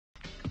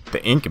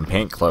The Ink and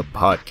Paint Club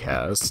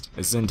podcast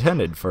is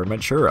intended for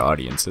mature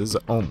audiences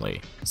only,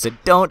 so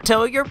don't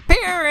tell your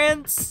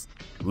parents!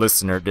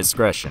 Listener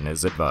discretion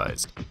is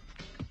advised.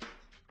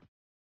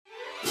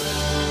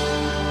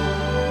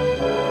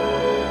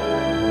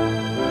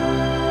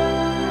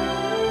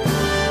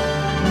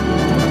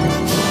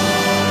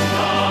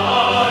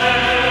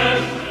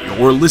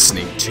 You're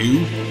listening to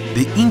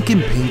the Ink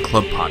and Paint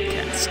Club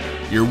podcast,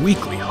 your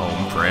weekly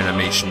home for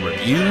animation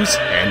reviews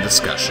and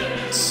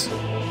discussions.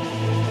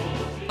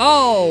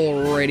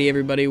 Alrighty,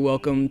 everybody,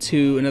 welcome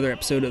to another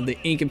episode of the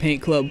Ink and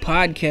Paint Club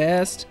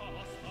podcast.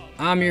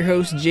 I'm your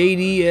host,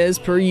 JD, as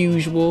per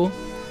usual,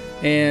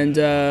 and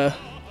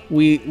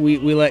we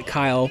let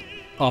Kyle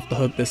off the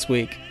hook this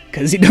week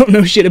because he don't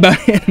know shit about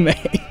anime.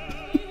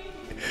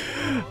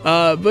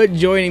 But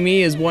joining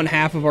me is one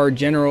half of our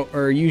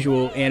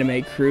usual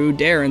anime crew.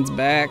 Darren's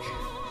back.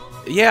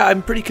 Yeah,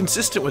 I'm pretty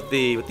consistent with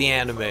the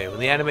anime. When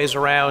the anime's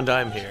around,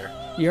 I'm here.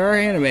 You're our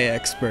anime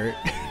expert.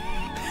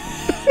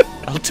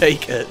 I'll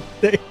take it.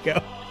 There you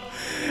go.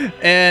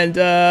 And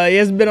he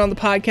hasn't been on the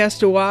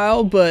podcast a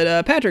while,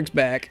 but Patrick's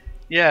back.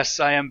 Yes,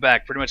 I am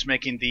back. Pretty much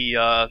making the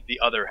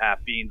other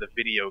half being the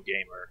video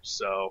gamer.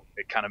 So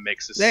it kind of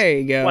makes us there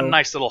you go. One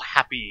nice little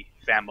happy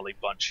family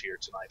bunch here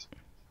tonight.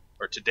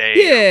 Or today.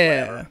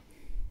 Yeah.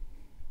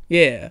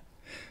 Yeah.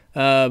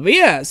 But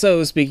yeah,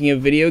 so speaking of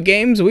video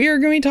games, we are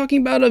going to be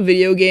talking about a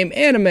video game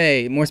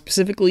anime. More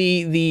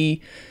specifically,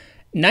 the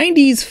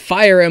 90s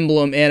Fire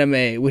Emblem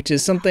anime, which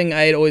is something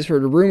I had always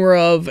heard a rumor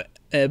of,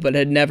 but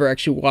had never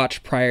actually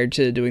watched prior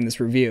to doing this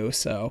review.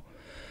 So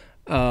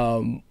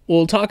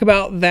we'll talk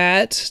about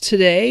that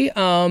today.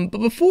 But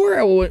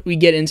before we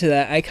get into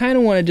that, I kind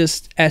of want to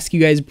just ask you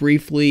guys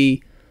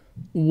briefly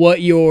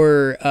what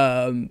your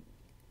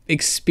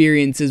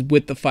experiences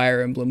with the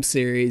Fire Emblem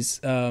series.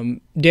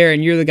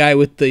 Darren, you're the guy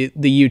with the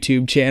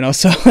YouTube channel,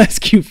 so I'll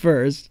ask you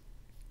first.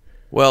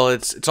 Well,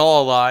 it's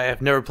all a lie.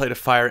 I've never played a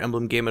Fire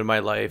Emblem game in my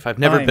life. I've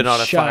never been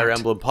on a Fire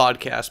Emblem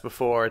podcast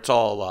before. It's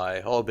all a lie.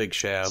 All a big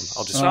sham.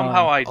 I'll just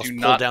somehow I do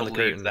not down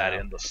believe that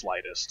in the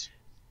slightest.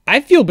 I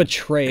feel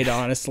betrayed,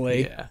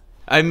 honestly. Yeah.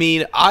 I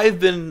mean,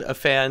 I've been a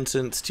fan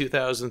since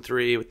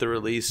 2003 with the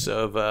release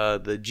of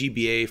the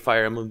GBA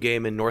Fire Emblem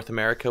game in North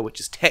America,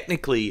 which is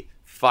technically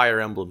Fire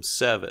Emblem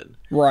 7.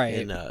 Right.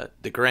 In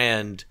the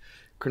grand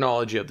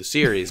chronology of the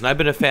series. And I've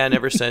been a fan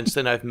ever since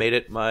then. I've made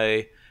it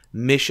my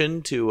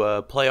mission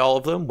to play all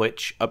of them,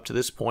 which up to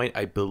this point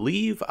I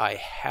believe I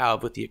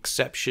have, with the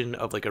exception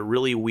of like a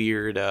really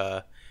weird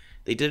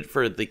they did it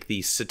for like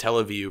the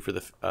Satellaview for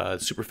the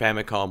Super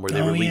Famicom, where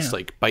they released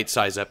like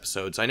bite-sized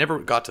episodes. I never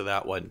got to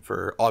that one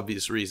for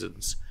obvious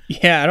reasons.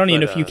 Yeah, I don't even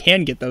know if you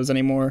can get those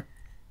anymore.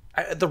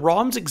 The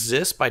ROMs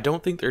exist, but I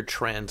don't think they're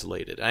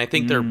translated. And I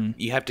think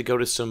you have to go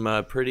to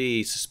some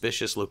pretty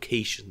suspicious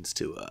locations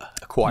to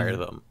acquire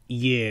them.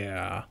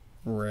 Yeah.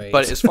 Right.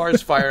 But as far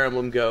as Fire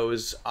Emblem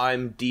goes,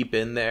 I'm deep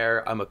in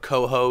there. I'm a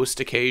co-host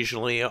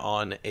occasionally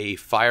on a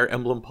Fire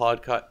Emblem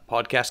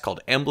podcast called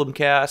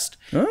Emblemcast,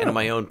 and on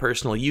my own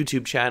personal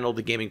YouTube channel,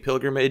 The Gaming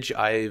Pilgrimage.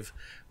 I've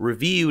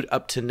reviewed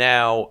up to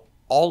now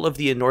all of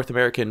the North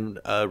American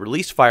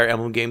released Fire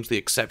Emblem games, with the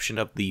exception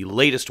of the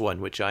latest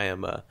one, which I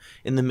am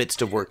in the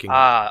midst of working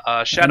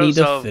on. Shadows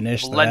of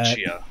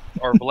Valentia.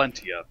 Or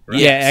Valentia. Right?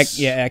 Yes.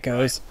 Yeah,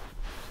 Echoes.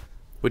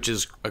 Which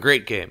is a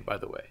great game, by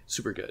the way.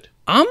 Super good.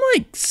 I'm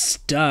like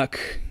stuck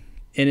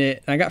in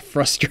it. I got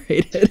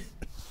frustrated.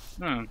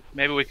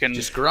 Maybe we can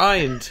just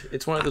grind.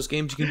 It's one of those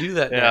games you can do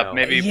that now.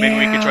 Maybe we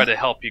can try to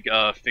help you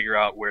figure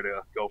out where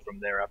to go from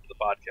there after the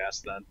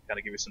podcast. Then kind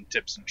of give you some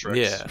tips and tricks.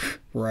 Yeah,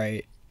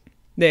 right.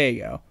 There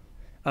you go.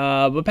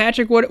 But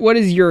Patrick, what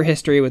is your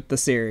history with the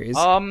series?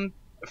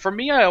 For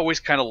me, I always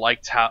kind of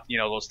liked how,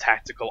 those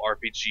tactical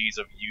RPGs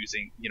of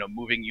using,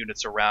 moving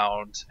units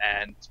around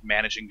and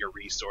managing your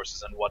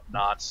resources and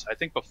whatnot. I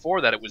think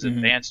before that it was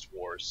Advanced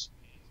Wars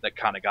that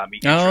kind of got me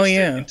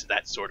interested into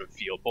that sort of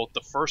field. Both the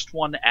first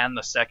one and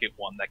the second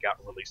one that got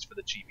released for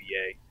the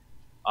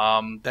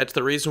GBA. That's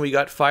the reason we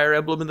got Fire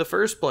Emblem in the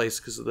first place,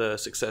 because of the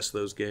success of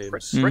those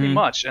games. Pretty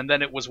much. And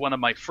then it was one of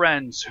my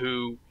friends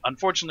who,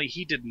 unfortunately,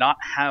 he did not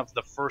have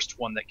the first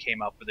one that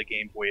came out for the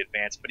Game Boy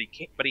Advance, but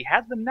he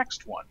had the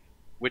next one,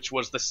 which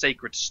was the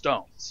Sacred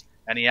Stones,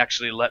 and he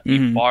actually let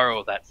me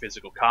borrow that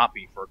physical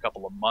copy for a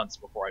couple of months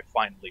before I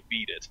finally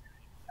beat it.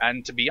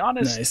 And to be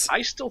honest,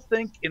 I still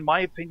think, in my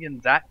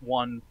opinion, that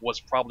one was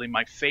probably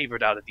my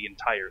favorite out of the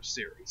entire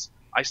series.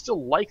 I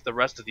still like the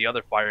rest of the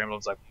other Fire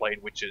Emblems I've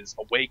played, which is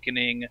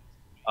Awakening,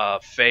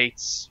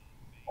 Fates,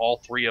 all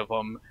three of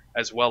them,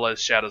 as well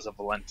as Shadows of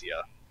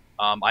Valentia.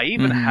 I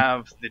even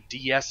have the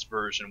DS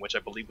version, which I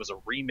believe was a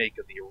remake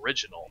of the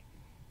original.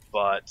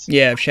 But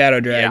yeah,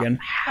 Shadow Dragon.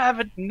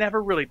 Yeah,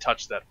 never really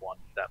touched that one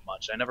that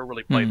much. I never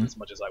really played as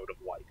much as I would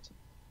have liked.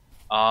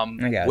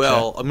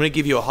 Well, I'm going to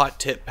give you a hot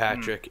tip,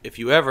 Patrick. If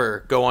you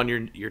ever go on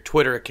your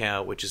Twitter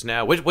account, which is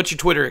now what's your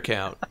Twitter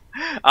account?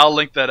 I'll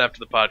link that after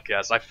the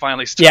podcast. I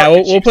finally started.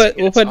 Yeah, we'll put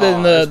it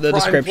in the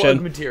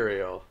description.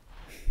 Material.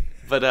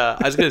 But I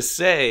was going to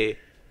say,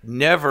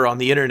 never on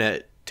the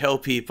internet tell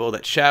people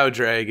that Shadow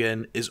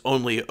Dragon is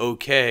only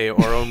okay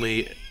or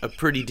only a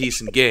pretty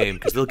decent game,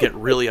 because they'll get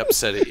really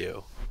upset at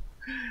you.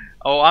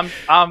 Oh, I'm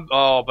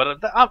all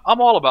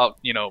about,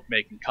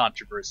 making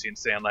controversy and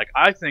saying, like,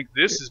 I think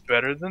this is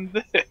better than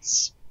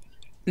this.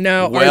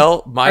 Now,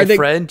 well, my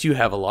friend, you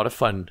have a lot of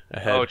fun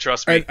ahead. Oh,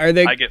 trust me. Are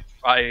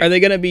they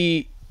gonna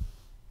be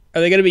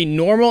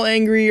normal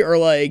angry or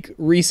like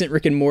recent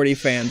Rick and Morty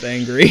fans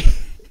angry?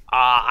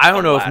 I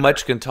don't know if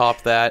much can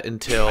top that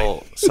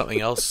until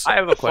something else. I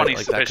have a funny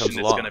like that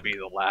suspicion comes it's going to be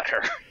the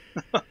latter.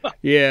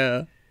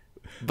 Yeah.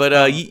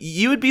 But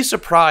you would be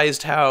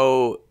surprised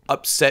how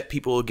upset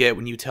people will get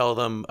when you tell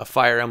them a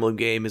Fire Emblem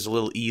game is a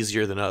little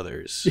easier than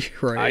others.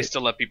 Right. I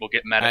still let people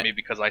get mad at me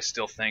because I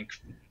still think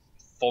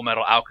Full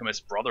Metal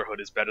Alchemist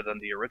Brotherhood is better than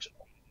the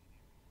original.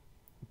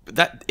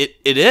 That it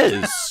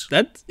is.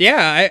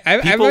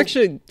 I've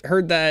actually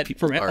heard that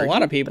from a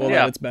lot of people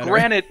that it's better.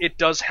 Granted, it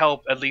does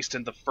help at least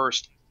in the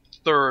first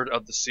third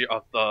of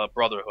the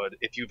Brotherhood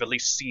if you've at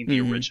least seen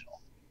the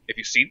original. If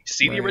you see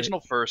the original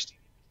first,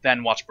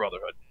 then watch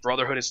Brotherhood.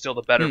 Brotherhood is still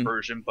the better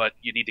version, but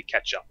you need to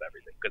catch up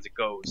everything because it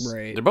goes.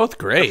 Right. They're both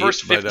great. The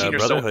first 15 but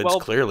Brotherhood's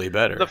clearly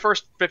better. The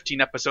first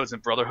 15 episodes in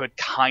Brotherhood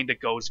kind of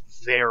goes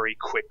very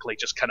quickly,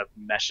 just kind of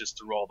meshes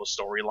through all the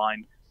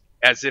storyline,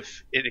 as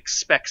if it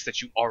expects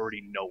that you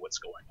already know what's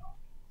going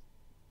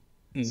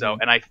on. So,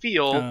 and I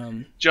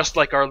feel, just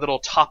like our little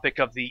topic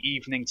of the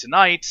evening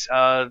tonight,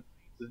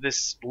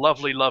 this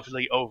lovely,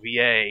 lovely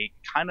OVA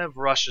kind of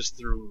rushes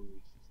through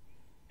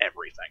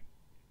everything.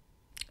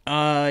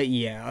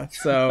 Yeah.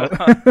 So,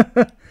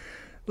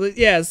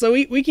 so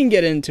we can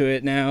get into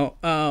it now.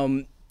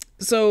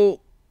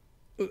 So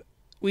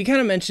we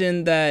kind of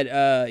mentioned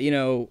that,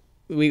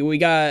 we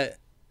got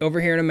over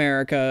here in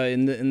America,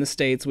 in the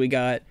States, we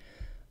got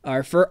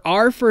our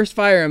first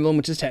Fire Emblem,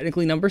 which is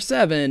technically number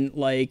 7,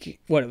 like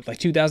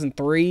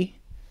 2003,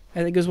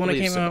 I think is when it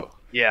came out.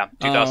 Yeah,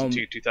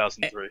 2002,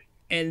 2003.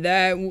 And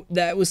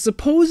that was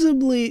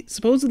supposedly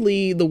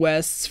the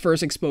West's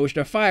first exposure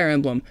to Fire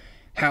Emblem.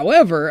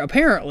 However,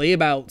 apparently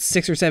about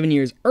 6 or 7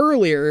 years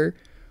earlier,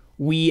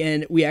 we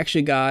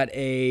actually got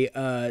a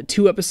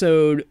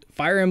 2-episode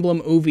Fire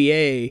Emblem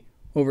OVA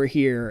over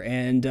here,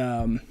 and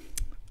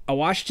I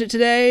watched it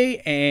today,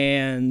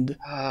 and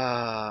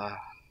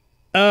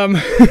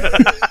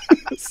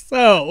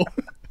so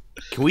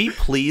can we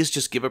please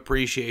just give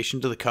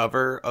appreciation to the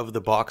cover of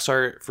the box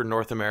art for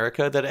North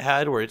America that it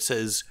had, where it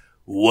says,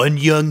 "One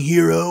young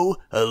hero,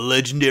 a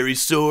legendary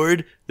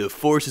sword, the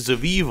forces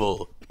of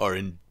evil are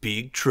in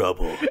big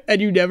trouble." And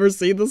you never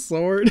see the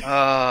sword?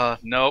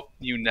 Nope,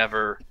 you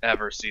never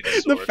ever see the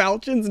sword. The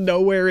falchion's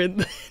nowhere in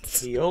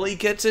this. He only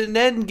gets an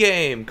end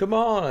game. Come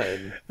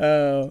on.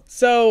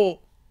 So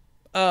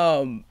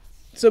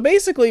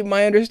basically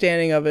my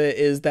understanding of it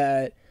is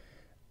that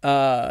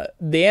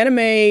the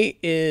anime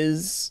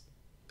is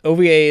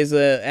OVA is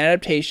an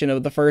adaptation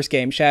of the first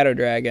game, Shadow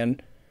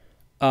Dragon.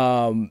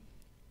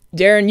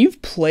 Darren,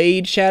 you've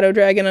played Shadow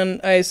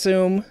Dragon, I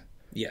assume?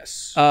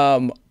 Yes.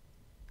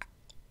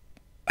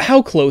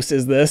 How close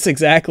is this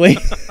exactly?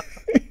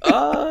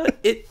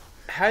 It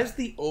has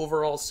the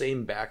overall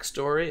same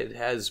backstory. It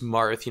has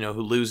Marth,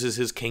 who loses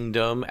his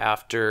kingdom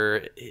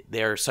after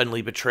they're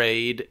suddenly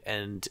betrayed,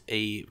 and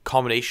a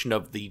combination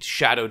of the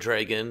Shadow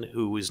Dragon,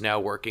 who is now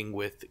working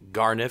with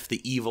Garnif,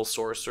 the evil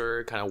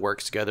sorcerer, kind of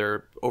works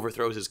together,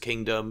 overthrows his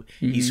kingdom.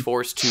 He's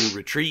forced to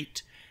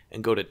retreat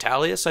and go to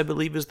Talius, I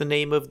believe is the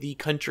name of the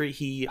country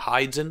he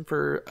hides in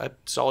for a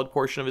solid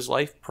portion of his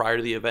life prior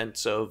to the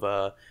events of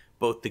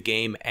both the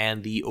game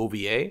and the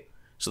OVA.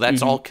 So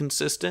that's all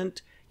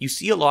consistent. You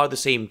see a lot of the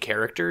same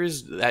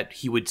characters that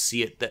he would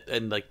see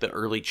in like the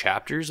early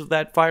chapters of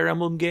that Fire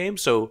Emblem game.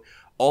 So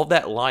all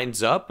that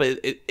lines up, but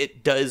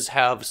it does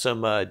have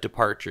some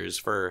departures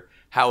for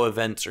how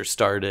events are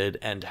started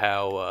and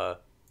how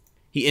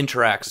he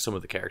interacts with some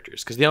of the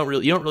characters. Because you don't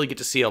really get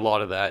to see a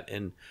lot of that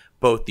in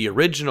both the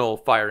original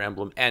Fire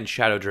Emblem and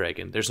Shadow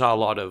Dragon. There's not a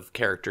lot of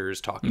characters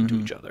talking to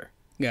each other.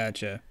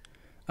 Gotcha.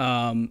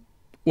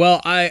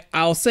 Well,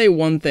 I'll say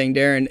one thing,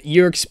 Darren.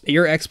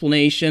 Your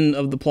explanation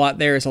of the plot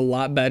there is a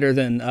lot better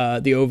than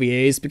the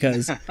OVAs,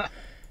 because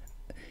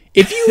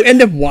if you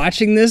end up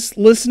watching this,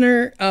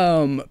 listener,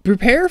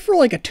 prepare for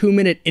like a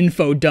 2-minute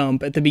info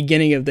dump at the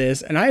beginning of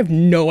this, and I have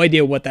no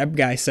idea what that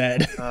guy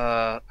said.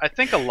 I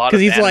think a lot of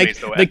because he's animes, like,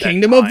 though, the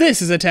kingdom of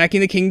this is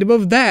attacking the kingdom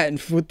of that, and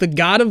with the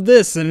god of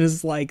this, and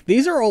it's like,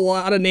 these are a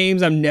lot of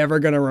names I'm never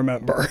gonna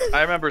remember.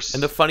 I remember,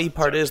 and the funny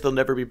part is they'll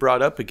never be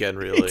brought up again,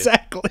 really.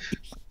 Exactly.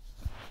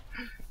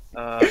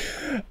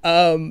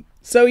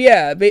 So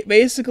yeah,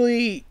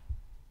 basically,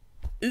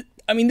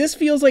 I mean, this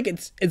feels like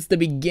it's the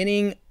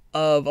beginning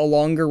of a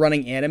longer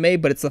running anime,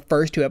 but it's the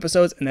first 2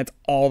 episodes, and that's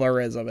all there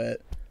is of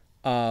it.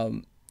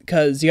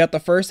 Because you got the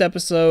first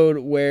episode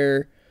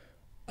where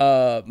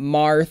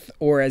Marth,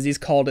 or as he's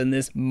called in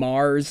this,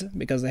 Mars,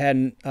 because they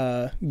hadn't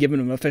given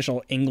him an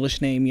official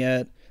English name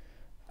yet,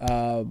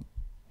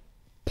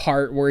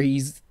 part where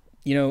he's,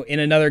 in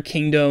another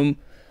kingdom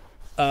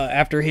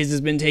after his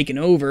has been taken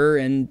over,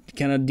 and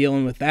kind of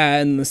dealing with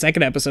that. And the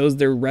second episode,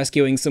 they're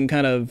rescuing some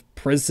kind of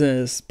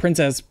priestess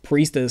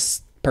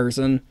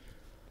person.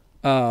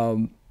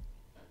 And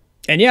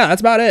yeah,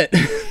 that's about it.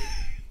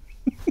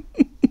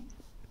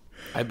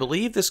 I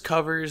believe this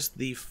covers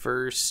the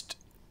first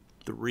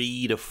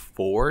 3 to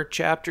 4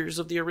 chapters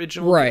of the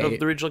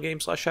original game /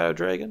 Shadow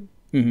Dragon.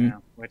 Mm-hmm. Yeah,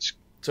 which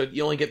so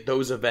you only get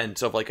those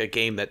events of like a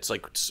game that's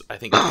like I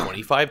think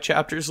 25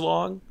 chapters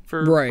long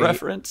for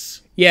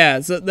reference. Yeah,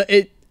 so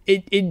it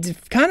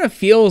kind of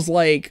feels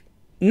like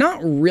not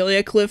really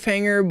a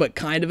cliffhanger, but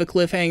kind of a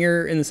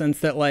cliffhanger in the sense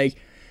that like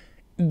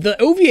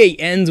the OVA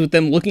ends with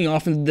them looking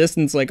off in the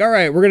distance, like, all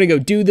right, we're gonna go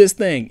do this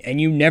thing,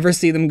 and you never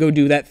see them go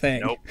do that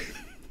thing. Nope.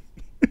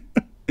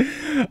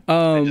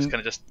 They just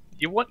kind of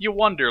you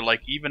wonder,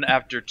 like, even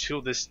after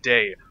till this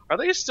day, are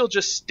they still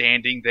just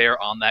standing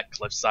there on that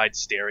cliffside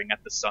staring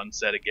at the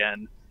sunset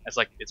again? It's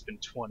like, it's been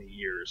 20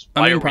 years.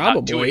 Why are we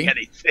not doing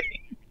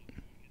anything?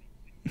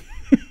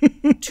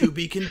 To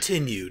be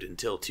continued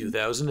until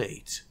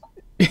 2008.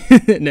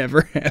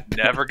 Never happened.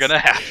 Never gonna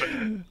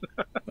happen.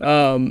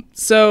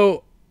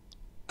 So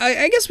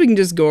I guess we can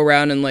just go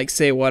around and like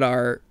say what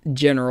our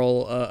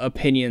general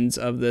opinions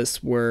of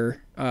this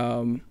were.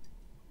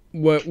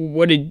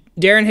 What did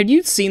Darren? Had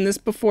you seen this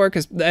before?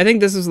 Because I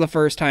think this is the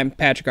first time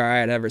Patrick or I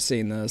had ever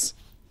seen this.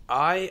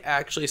 I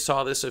actually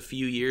saw this a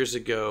few years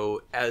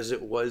ago, as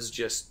it was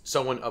just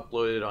someone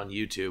uploaded it on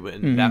YouTube,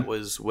 and that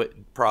was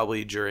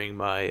probably during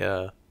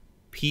my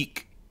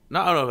peak.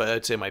 Not I don't know if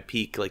I'd say my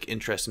peak like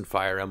interest in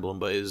Fire Emblem,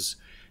 but it was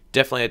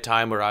definitely a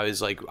time where I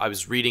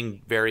was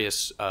reading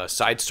various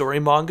side story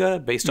manga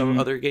based on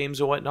other games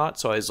and whatnot.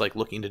 So I was like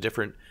looking to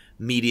different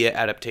media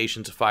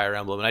adaptations of Fire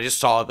Emblem, and I just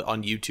saw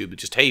on YouTube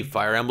just, hey,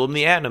 Fire Emblem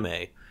the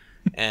anime,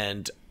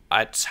 and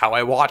that's how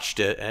I watched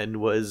it, and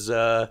was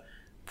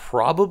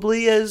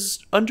probably as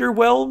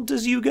underwhelmed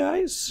as you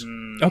guys.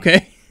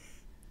 Okay.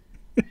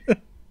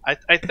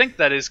 I think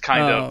that is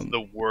kind of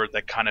the word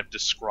that kind of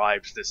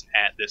describes this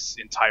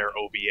entire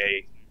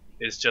OVA.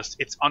 Is just,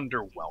 it's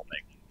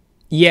underwhelming.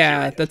 Yeah,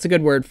 period. That's a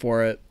good word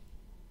for it.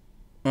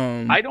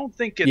 I don't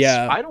think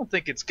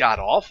it's god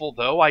awful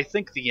though. I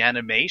think the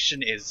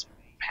animation is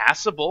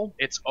passable.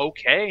 It's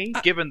okay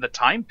given the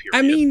time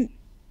period.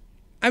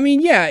 I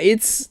mean, yeah,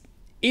 it's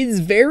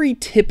very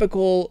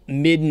typical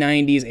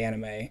mid-90s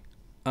anime.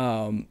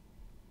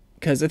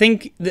 Because I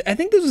think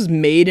this was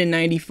made in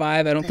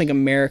 95. I don't think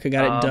America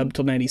got it dubbed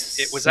till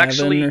 97. It was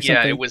actually, or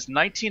something. It was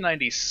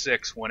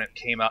 1996 when it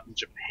came out in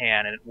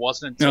Japan, and it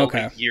wasn't until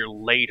a year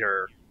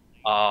later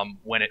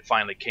when it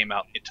finally came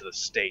out into the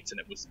States and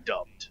it was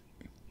dubbed.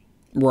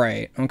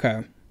 Right.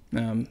 Okay.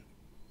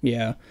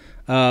 Yeah.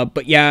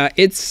 But yeah,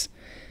 it's.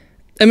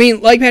 I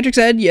mean, like Patrick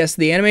said, yes,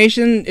 the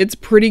animation, it's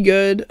pretty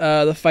good.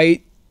 All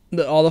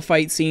the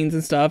fight scenes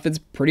and stuff, it's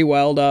pretty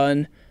well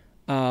done.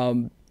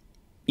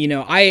 You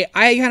know, I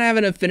kind of have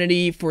an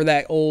affinity for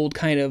that old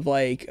kind of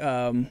like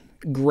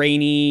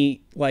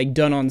grainy, like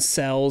done on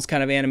cells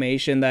kind of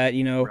animation that,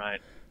 you know,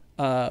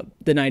 the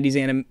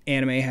 90s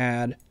anime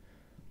had.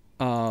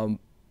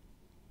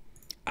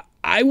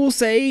 I will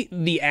say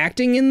the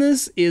acting in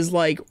this is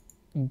like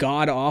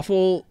god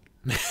awful.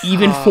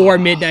 Even for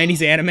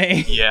mid-90s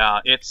anime. Yeah,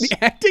 the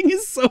acting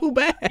is so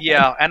bad.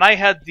 Yeah, and I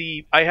had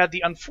the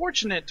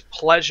unfortunate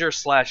pleasure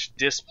 /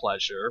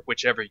 displeasure,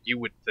 whichever you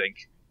would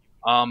think,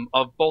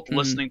 of both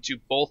listening to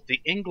both the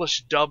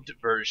English dubbed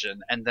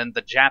version and then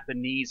the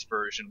Japanese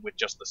version with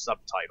just the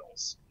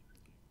subtitles.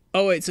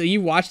 Oh wait, so you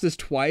watched this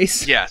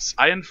twice? Yes,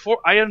 I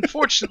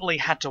unfortunately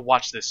had to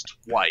watch this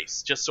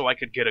twice just so I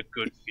could get a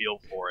good feel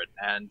for it,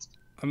 and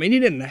I mean,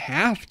 you didn't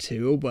have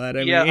to, but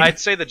I mean... Yeah, I'd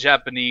say the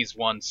Japanese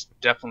one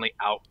definitely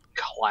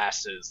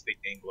outclasses the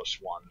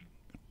English one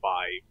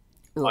by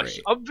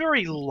a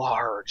very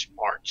large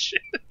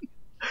margin.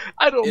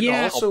 I don't know.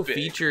 It also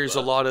features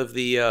a lot of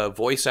the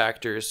voice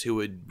actors who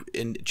would,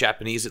 in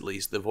Japanese at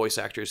least, the voice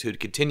actors who'd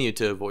continue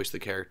to voice the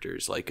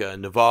characters, like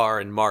Navarre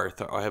and Marth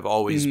have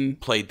always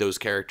played those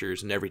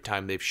characters, and every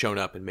time they've shown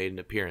up and made an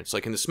appearance.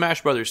 Like in the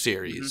Smash Brothers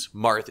series,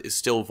 Marth is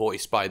still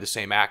voiced by the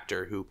same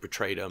actor who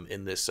portrayed him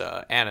in this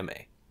anime.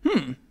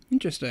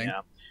 Interesting.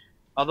 Yeah.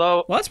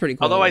 Although, well, that's pretty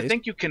cool. Although I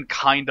think you can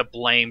kind of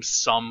blame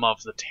some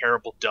of the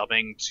terrible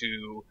dubbing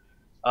to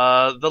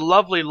the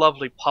lovely,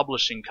 lovely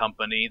publishing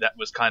company that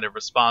was kind of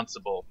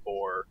responsible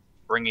for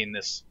bringing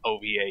this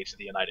OVA to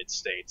the United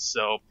States.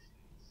 So,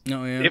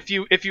 if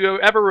you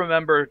ever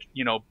remember,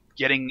 you know,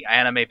 getting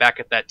anime back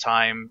at that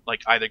time,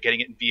 like either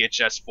getting it in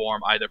VHS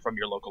form, either from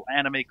your local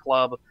anime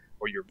club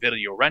or your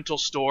video rental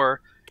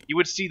store, you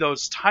would see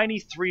those tiny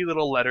 3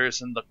 little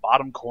letters in the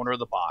bottom corner of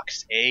the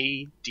box.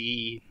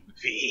 ADV.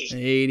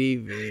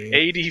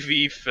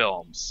 ADV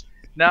Films.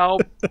 Now,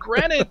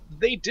 granted,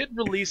 they did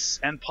release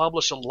and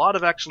publish a lot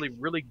of actually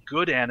really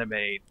good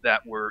anime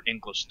that were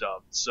English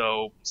dubbed.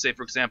 So, say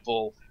for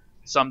example,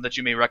 some that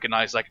you may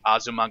recognize like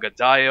Azumanga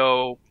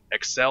Daioh,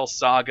 Excel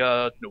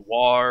Saga,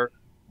 Noir,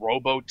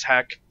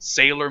 Robotech,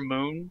 Sailor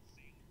Moon,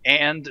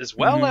 and as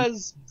well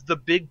as the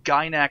big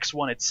Gainax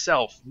one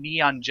itself,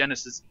 Neon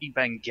Genesis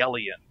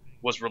Evangelion,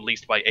 was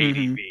released by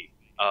ADV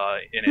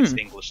in its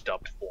English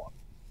dubbed form.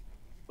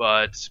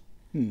 But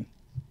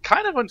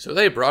kind of So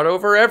they brought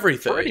over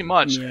everything. pretty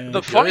much. Yeah.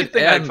 The funny Good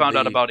thing I and found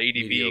out the about ADV,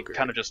 mediocre.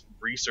 kind of just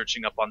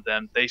researching up on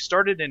them, they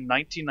started in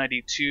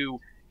 1992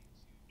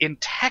 in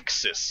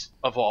Texas,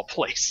 of all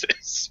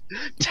places.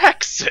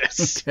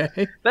 Texas.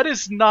 Okay. That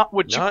is not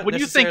what you Not when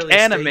you think necessarily a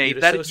state anime.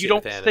 you'd That you associate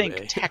don't with think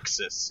anime.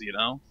 Texas, you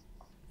know.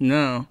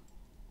 No.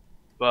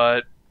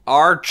 But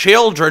Our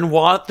children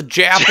want the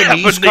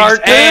Japanese Japanese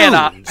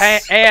cartoons.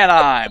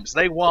 Animes.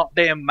 They want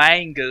their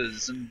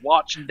mangas and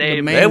watching their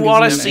The They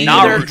want to Mangas see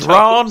and their Narutos.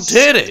 drawn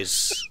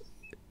titties.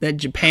 That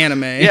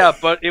Japanime. Yeah,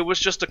 but it was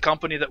just a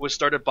company that was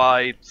started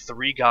by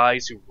 3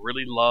 guys who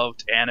really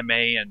loved anime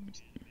and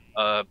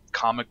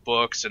comic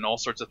books and all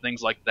sorts of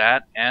things like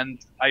that. And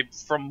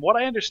from what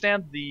I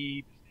understand,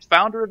 the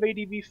founder of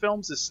ADV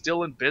Films is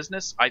still in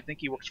business. I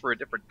think he works for a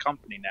different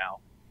company now.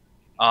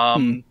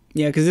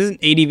 Yeah, because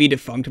isn't ADV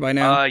defunct by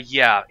now?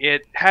 Yeah,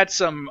 it had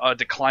some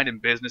decline in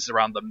business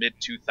around the mid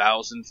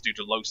 2000s due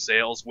to low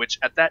sales, which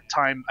at that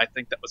time I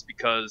think that was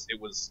because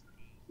it was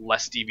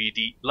less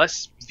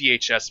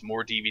VHS,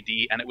 more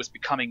DVD, and it was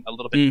becoming a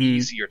little bit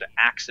easier to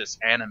access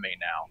anime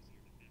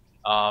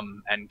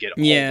now, and get a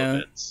hold Yeah. of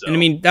it. So. And I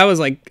mean, that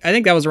was I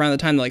think that was around the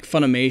time that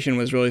Funimation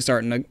was really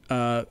starting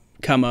to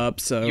come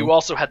up. So You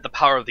also had the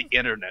power of the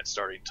internet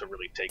starting to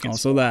really take its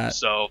Also form. that.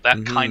 So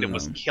that kind of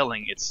was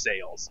killing its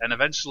sales. And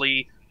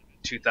eventually,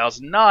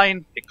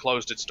 2009, it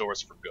closed its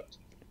doors for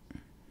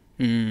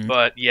good.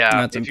 But yeah,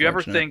 That's if you ever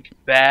unfortunate. think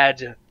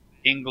bad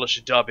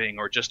English dubbing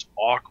or just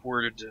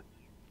awkward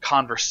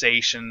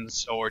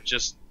conversations or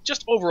just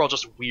overall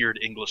just weird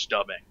English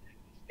dubbing,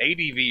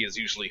 ADV is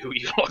usually who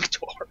you look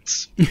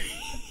towards.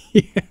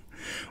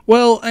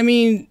 Well, I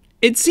mean,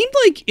 it seemed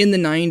like in the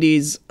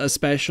 90s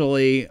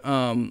especially,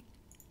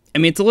 I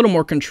mean, it's a little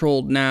more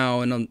controlled now,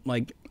 and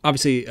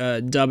obviously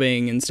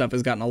dubbing and stuff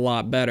has gotten a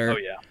lot better. Oh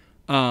yeah.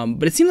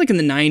 But it seemed like in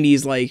the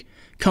 90s, like,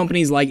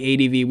 companies like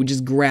ADV would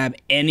just grab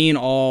any and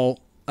all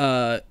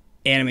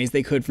animes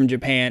they could from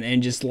Japan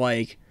and just,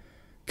 like,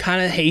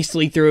 kind of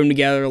hastily throw them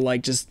together,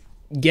 like, just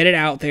get it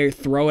out there,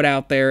 throw it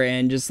out there,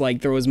 and just,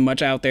 like, throw as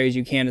much out there as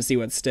you can to see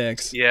what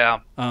sticks. Yeah.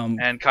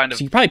 And kind of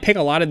So you can probably pick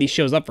a lot of these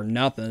shows up for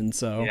nothing,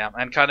 so... Yeah,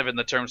 and kind of in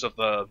the terms of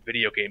the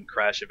video game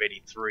crash of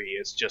 '83,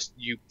 it's just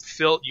you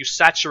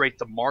saturate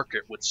the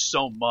market with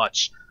so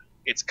much,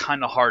 it's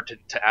kind of hard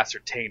to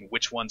ascertain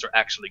which ones are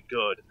actually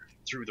good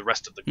through the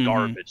rest of the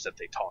garbage that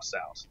they toss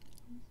out.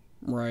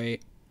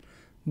 Right.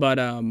 But,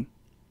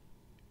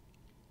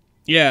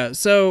 yeah,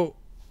 so,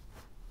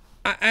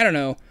 I don't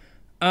know.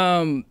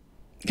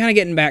 Kind of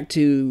getting back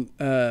to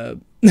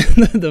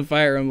the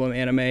Fire Emblem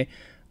anime.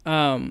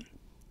 I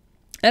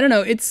don't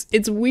know.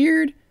 It's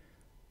weird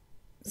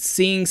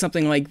seeing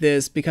something like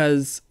this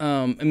because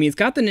I mean, it's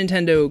got the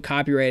Nintendo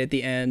copyright at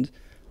the end.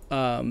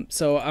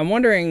 So I'm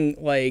wondering,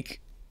 like,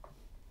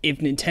 if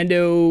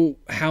Nintendo,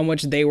 how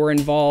much they were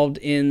involved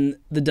in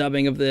the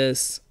dubbing of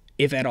this,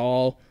 if at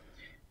all.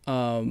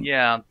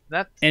 Yeah,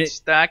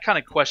 I kind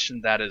of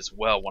questioned that as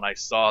well when I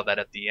saw that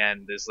at the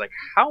end. Is like,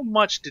 how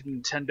much did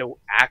Nintendo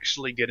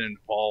actually get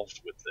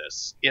involved with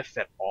this, if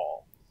at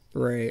all?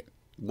 Right.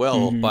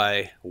 Well,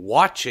 by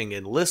watching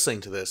and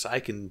listening to this, I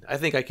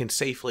think I can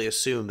safely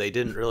assume they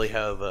didn't really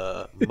have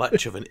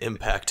much of an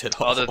impact at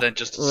all. Other than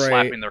just Right.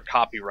 slapping their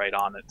copyright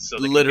on it, so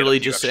they can literally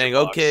get a few just extra saying,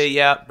 bucks. "Okay,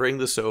 yeah, bring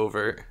this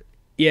over."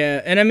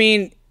 Yeah, and I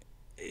mean,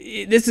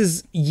 this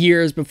is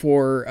years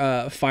before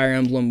Fire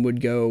Emblem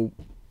would go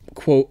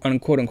quote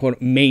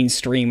unquote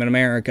mainstream in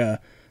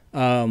America.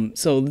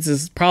 So this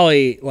is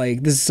probably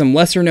this is some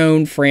lesser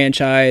known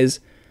franchise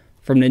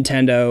from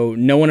Nintendo.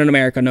 No one in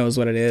America knows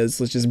what it is.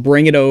 Let's just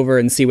bring it over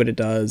and see what it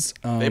does.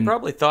 They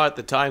probably thought at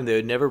the time they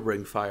would never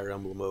bring Fire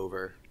Emblem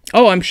over.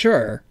 Oh, I'm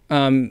sure.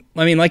 I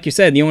mean, like you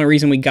said, the only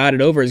reason we got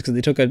it over is because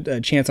they took a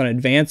chance on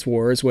Advance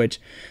Wars, which,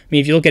 I mean,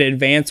 if you look at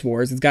Advance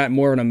Wars, it's got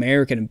more of an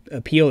American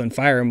appeal than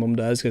Fire Emblem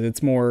does because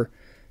it's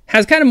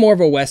has kind of more of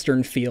a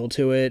Western feel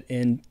to it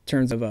in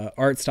terms of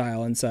art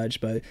style and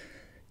such. But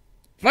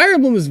Fire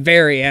Emblem is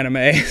very anime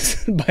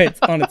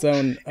on its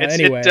own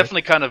anyway. It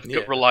definitely kind of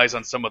relies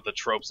on some of the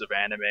tropes of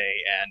anime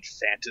and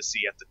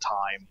fantasy at the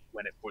time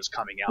when it was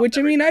coming out. Which,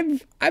 I mean,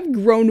 I've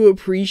grown to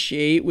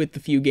appreciate with the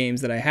few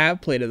games that I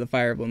have played of the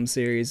Fire Emblem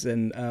series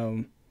and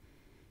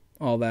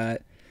all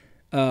that.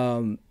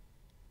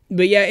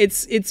 But yeah,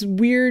 it's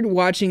weird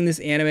watching this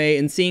anime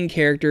and seeing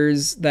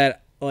characters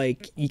that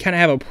you kind of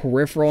have a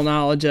peripheral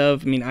knowledge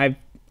of. I mean, I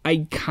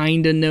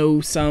kind of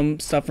know some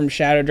stuff from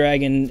Shadow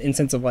Dragon in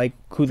sense of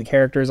who the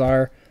characters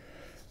are.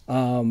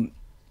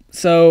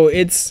 So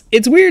it's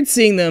weird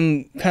seeing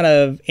them kind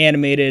of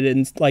animated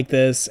and like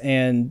this,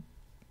 and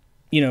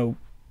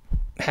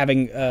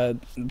having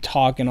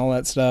talk and all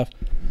that stuff.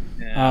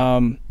 Yeah.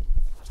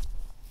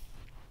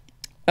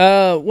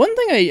 One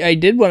thing I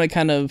did want to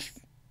kind of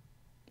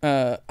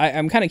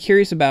I'm kind of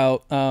curious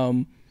about.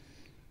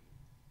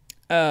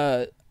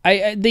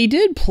 They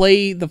did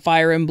play the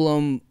Fire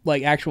Emblem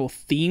actual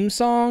theme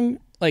song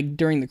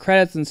during the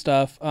credits and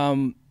stuff.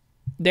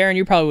 Darren,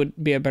 you probably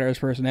would be a better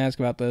person to ask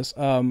about this.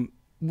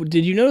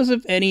 Did you notice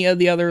if any of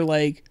the other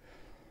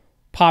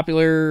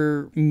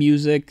popular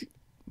music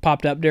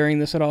popped up during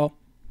this at all?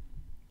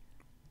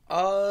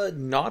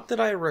 Not that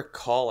I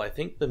recall. I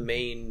think the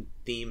main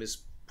theme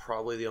is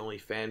probably the only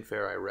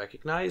fanfare I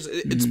recognize.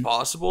 It's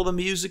possible the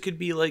music could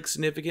be like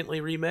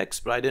significantly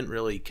remixed, but I didn't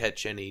really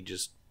catch any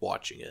just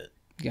watching it.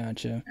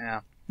 Gotcha.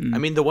 Yeah. I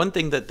mean, the one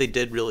thing that they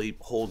did really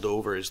hold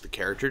over is the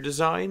character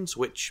designs,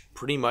 which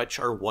pretty much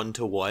are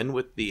one-to-one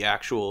with the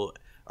actual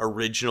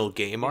original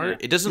game art.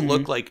 It doesn't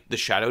look like the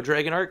Shadow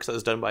Dragon art, because that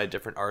was done by a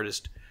different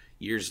artist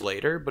years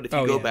later, but if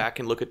you go back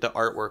and look at the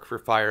artwork for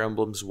Fire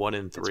Emblems 1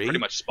 and 3, it's pretty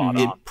much spot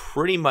on. It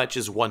pretty much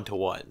is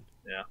one-to-one.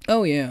 Yeah.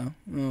 Oh yeah.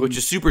 Which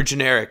is super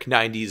generic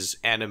 90s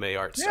anime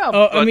art Yeah, style.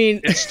 but I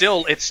mean, it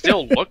still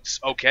looks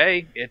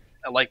okay.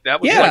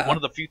 That was like one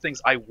of the few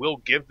things I will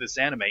give this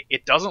anime.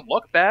 It doesn't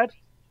look bad.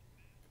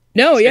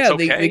 No, It's yeah,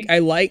 okay. I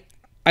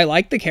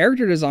like the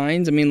character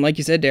designs. I mean, like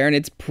you said, Darren,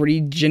 it's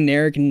pretty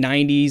generic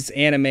 90s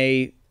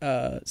anime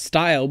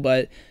style,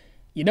 but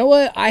you know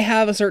what? I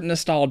have a certain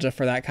nostalgia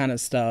for that kind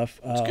of stuff.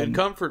 It's good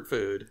comfort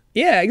food.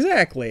 Yeah,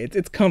 exactly.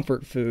 It's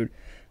comfort food.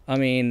 I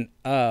mean,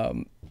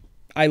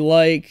 I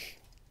like,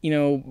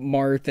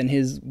 Marth and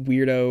his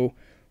weirdo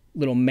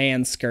little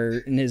man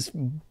skirt and his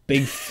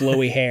big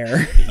flowy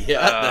hair.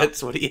 Yeah,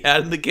 that's what he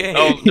had in the game.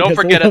 Oh, don't has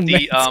a forget at little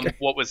the mask.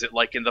 what was it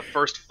like in the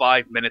first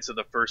 5 minutes of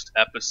the first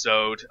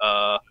episode?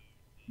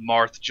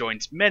 Marth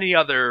joins many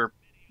other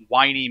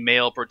whiny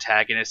male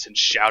protagonists in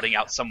shouting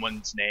out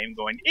someone's name,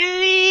 going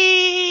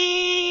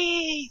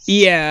 "Elise!"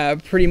 Yeah,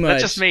 pretty much.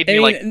 That just made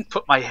me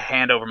put my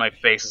hand over my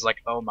face. It's like,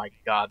 oh my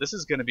god, this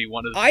is going to be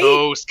one of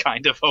those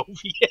kind of OVA.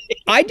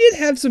 I did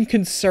have some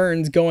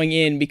concerns going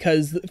in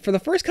because for the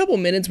first couple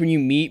minutes when you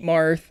meet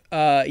Marth,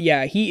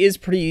 he is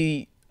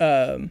pretty.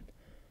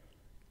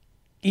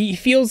 He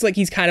feels like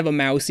he's kind of a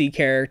mousy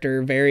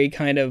character, very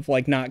kind of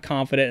like not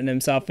confident in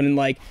himself, and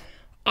like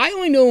I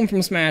only know him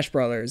from Smash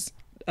Brothers,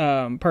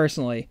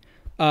 personally.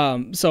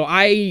 So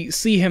I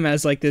see him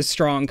as like this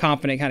strong,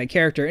 confident kind of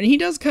character, and he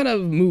does kind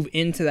of move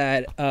into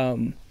that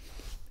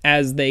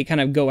as they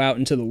kind of go out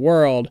into the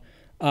world.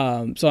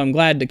 So I'm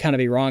glad to kind of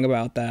be wrong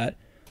about that.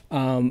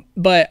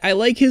 But I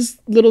like his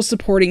little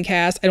supporting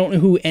cast. I don't know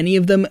who any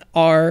of them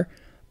are.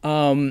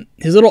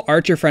 His little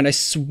archer friend, I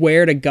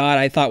swear to God,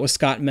 I thought was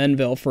Scott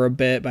Menville for a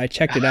bit, but I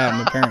checked it out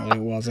and apparently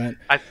it wasn't.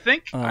 I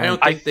think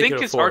I think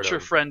his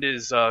archer friend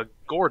is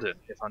Gordon,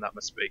 if I'm not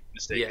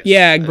mistaken.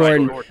 Yeah,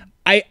 Gordon.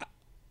 I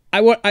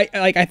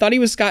thought he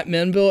was Scott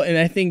Menville, and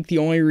I think the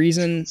only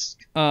reason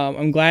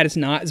I'm glad it's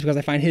not is because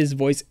I find his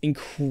voice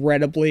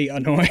incredibly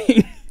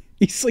annoying.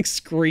 He's like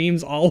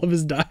screams all of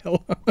his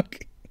dialogue.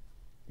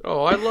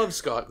 Oh, I love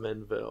Scott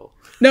Menville.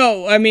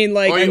 No, I mean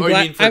like you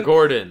mean for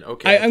Gordon?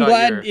 Okay, I'm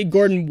glad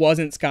Gordon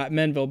wasn't Scott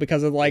Menville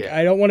because of like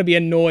I don't want to be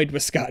annoyed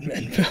with Scott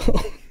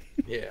Menville.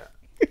 Yeah.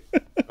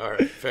 All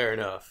right, fair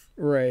enough.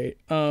 Right.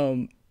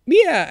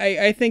 Yeah,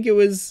 I think it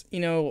was,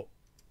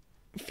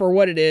 for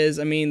what it is.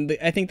 I mean,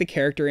 I think the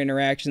character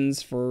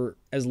interactions, for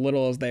as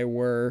little as they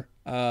were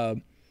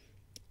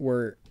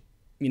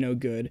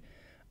good.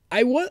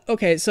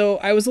 So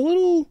I was a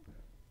little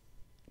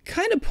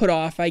kind of put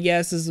off, I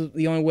guess, is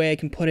the only way I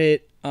can put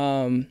it,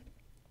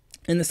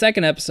 in the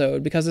second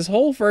episode, because this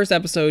whole first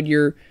episode,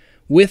 you're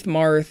with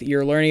Marth,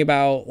 you're learning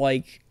about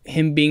like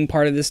him being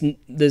part of this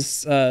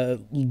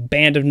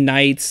band of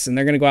knights, and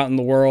they're gonna go out in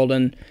the world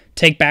and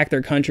take back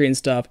their country and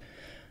stuff.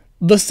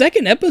 The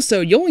second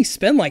episode, you only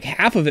spend like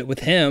half of it with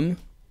him.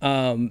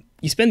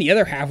 You spend the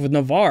other half with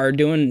Navarre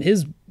doing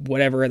his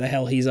whatever the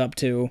hell he's up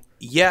to.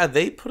 Yeah,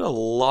 they put a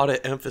lot of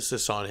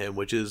emphasis on him,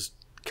 which is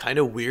kind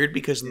of weird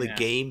because in the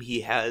game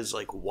he has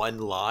like one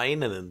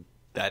line and then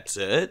that's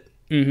it.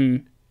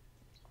 Mm-hmm.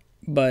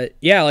 But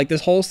yeah, like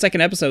this whole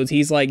second episode,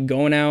 he's like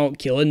going out,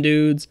 killing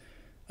dudes.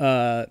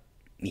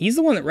 He's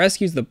the one that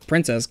rescues the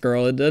princess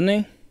girl, doesn't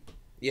he?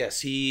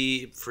 Yes,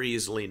 he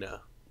frees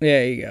Lena.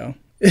 There you go.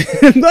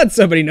 I'm glad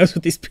somebody knows who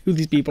these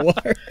people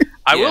are.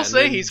 I will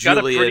say he's got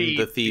a pretty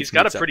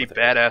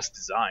badass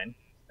design,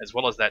 as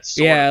well as that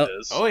sword of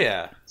his. Oh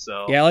yeah.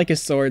 So yeah, I like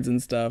his swords and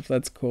stuff.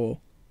 That's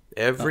cool.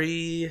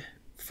 Every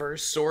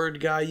first sword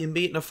guy you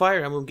meet in a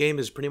Fire Emblem game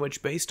is pretty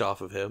much based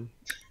off of him.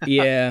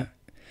 Yeah.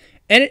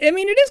 And I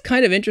mean, it is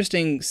kind of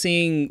interesting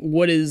seeing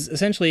what is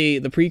essentially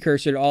the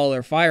precursor to all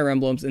their Fire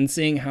Emblems and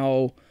seeing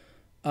how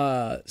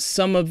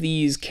some of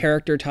these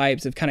character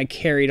types have kind of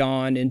carried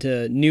on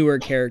into newer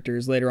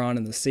characters later on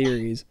in the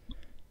series.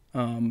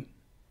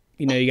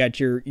 You got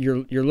your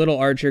little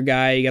archer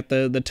guy, you got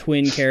the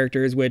twin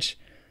characters, which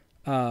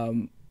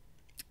so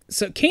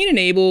Cain and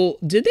Abel,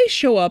 did they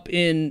show up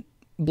in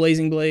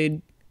Blazing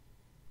Blade?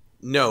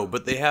 No,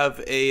 but they have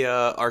a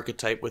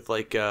archetype with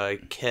like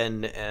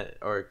Kent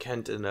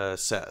and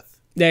Seth.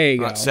 There you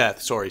go. Not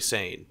Seth, sorry,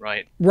 Sane.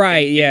 Right.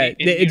 Yeah.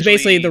 It's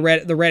basically the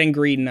red and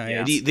green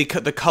knights. Yeah.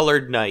 The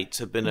colored knights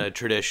have been a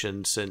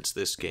tradition since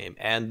this game,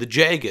 and the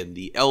Jagan,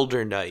 the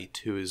elder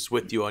knight who is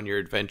with you on your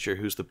adventure,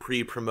 who's the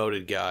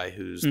pre-promoted guy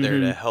who's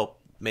there to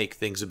help make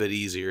things a bit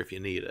easier if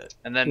you need it.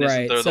 And then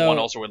isn't there the one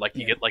also where like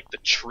you get like the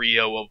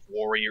trio of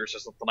warriors or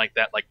something like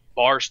that, like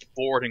Barst,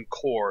 Ford, and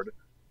Cord.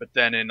 But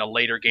then in a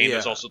later game,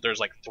 there's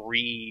like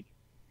 3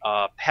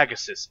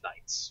 Pegasus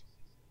Knights.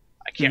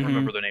 I can't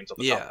remember their names off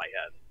the top of my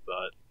head,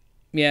 but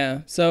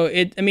Yeah. So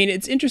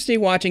it's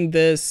interesting watching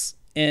this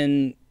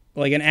in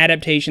like an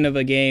adaptation of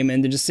a game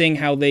and then just seeing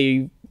how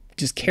they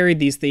just carried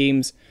these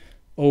themes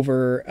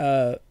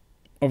over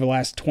the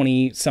last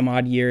 20 some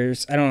odd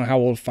years. I don't know how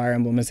old Fire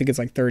Emblem is. I think it's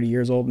like 30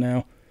 years old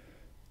now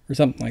or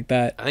something like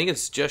that. I think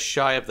it's just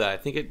shy of that. I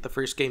think the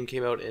first game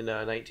came out in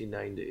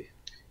 1990.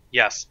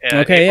 Yes. Okay,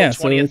 April yeah.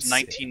 20th, So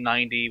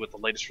 1990, with the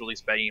latest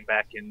release being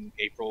back in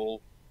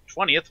April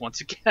 20th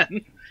once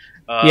again.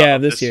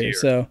 This year.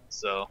 So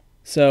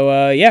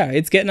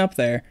it's getting up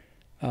there.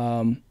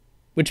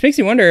 Which makes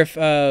me wonder if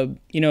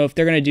if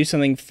they're gonna do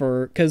something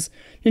because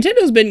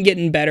Nintendo's been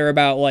getting better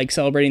about like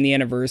celebrating the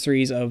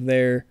anniversaries of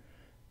their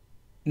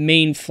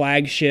main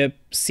flagship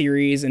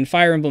series, and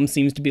Fire Emblem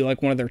seems to be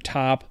like one of their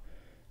top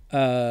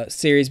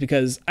series,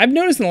 because I've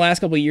noticed in the last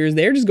couple of years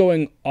they're just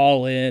going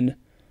all in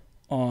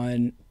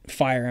on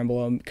Fire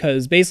Emblem,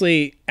 because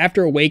basically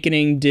after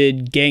Awakening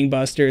did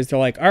gangbusters, they're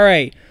like, all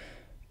right,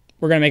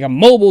 we're gonna make a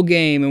mobile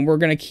game and we're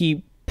gonna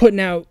keep putting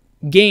out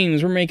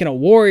games. We're making a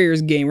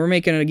Warriors game, we're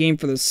making a game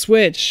for the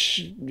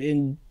Switch,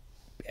 and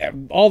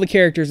all the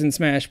characters in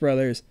Smash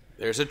Brothers.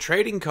 There's a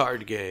trading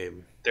card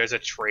game. There's a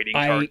trading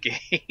card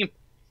game.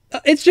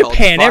 It's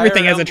Japan. Fire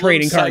Everything has a Emblem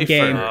trading card Cypher.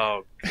 game.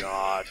 Oh,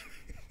 God.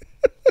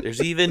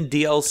 There's even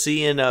DLC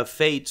in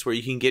Fates where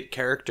you can get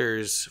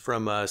characters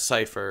from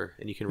Cypher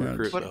and you can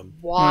recruit But them.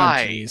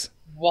 why? Oh, jeez.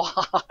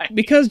 Why?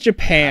 Because I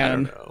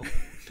Japan. don't know.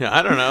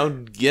 I don't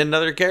know. Get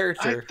another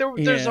character.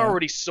 There's Yeah.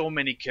 already so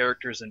many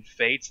characters in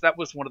Fates. That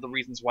was one of the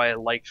reasons why I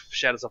liked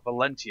Shadows of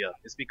Valentia,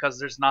 is because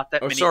there's not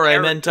that many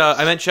characters.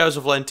 I meant Shadows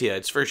of Valentia.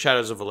 It's for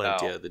Shadows of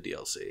Valentia, Oh. the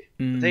DLC.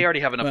 They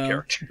already have enough Well.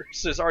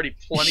 characters. There's already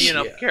plenty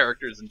enough Yeah.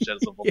 characters in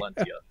Shadows of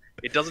Valentia.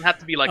 It doesn't have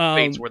to be like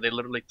Fates, where they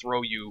literally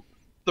throw you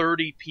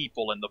 30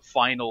 people in the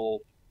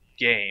final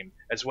game,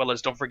 as well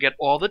as, don't forget,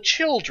 all the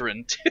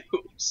children, too.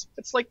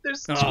 It's like,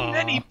 there's too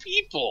many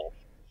people.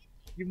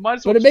 You might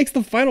as well. But it makes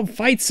the final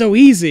fight so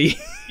easy.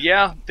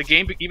 Yeah, the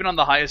game, even on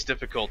the highest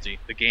difficulty,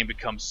 the game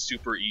becomes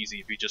super easy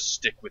if you just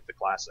stick with the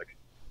classic.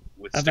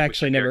 I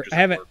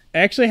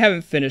actually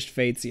haven't finished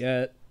Fates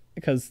yet,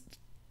 because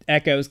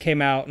Echoes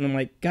came out and I'm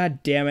like,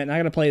 God damn it, I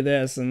gotta play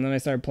this. And then I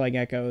started playing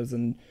Echoes,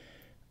 and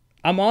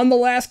I'm on the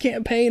last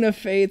campaign of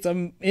Fates.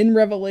 I'm in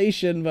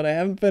Revelation, but I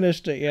haven't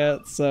finished it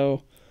yet.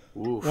 So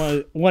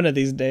one of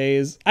these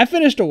days. I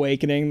finished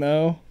Awakening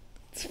though.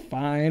 It's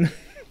fine.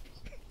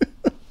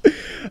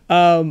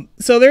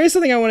 So there is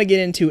something I want to get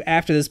into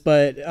after this,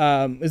 but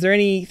is there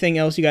anything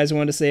else you guys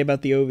wanted to say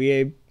about the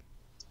OVA?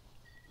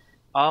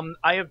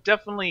 I have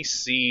definitely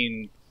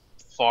seen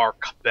far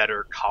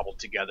better cobbled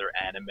together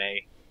anime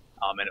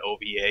and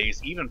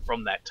OVAs, even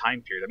from that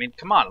time period. I mean,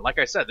 come on, like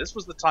I said, this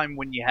was the time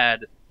when you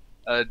had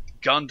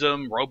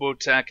Gundam,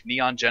 Robotech,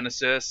 Neon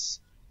Genesis.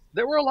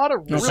 There were a lot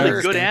of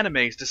really good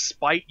animes,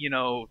 despite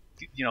the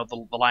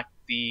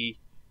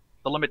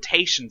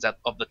limitations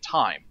of the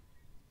time.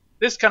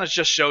 This kind of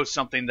just shows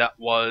something that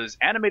was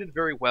animated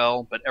very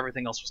well, but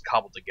everything else was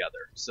cobbled together.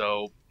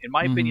 So, in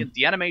my opinion,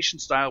 the animation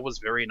style was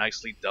very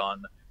nicely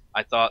done.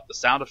 I thought the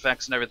sound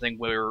effects and everything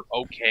were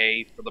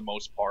okay for the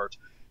most part.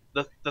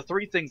 The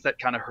three things that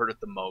kind of hurt it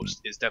the most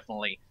is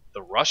definitely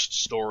the rushed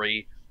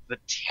story, the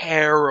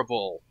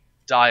terrible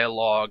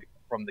dialogue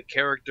from the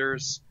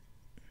characters,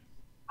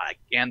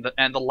 and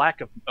the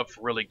lack of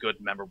really good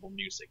memorable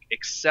music,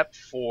 except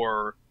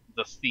for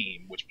the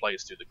theme, which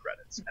plays through the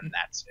credits, and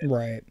that's it.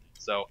 Right.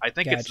 So I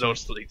think it's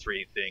those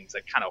three things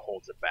that kind of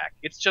holds it back.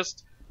 It's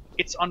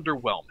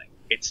underwhelming.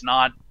 It's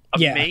not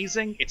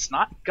amazing. It's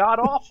not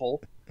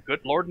god-awful. Good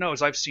Lord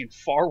knows I've seen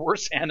far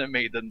worse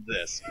anime than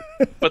this.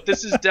 But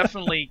this is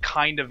definitely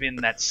kind of in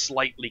that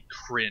slightly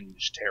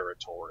cringe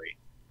territory.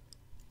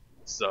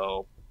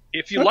 So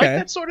if you like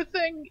that sort of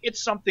thing,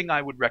 it's something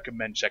I would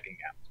recommend checking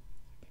out.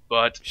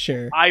 But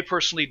I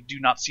personally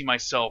do not see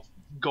myself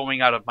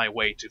going out of my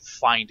way to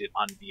find it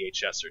on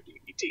VHS or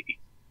DVD.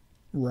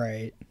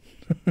 Right.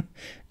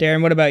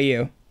 Darren, what about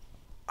you?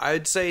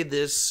 I'd say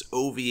this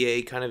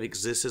OVA kind of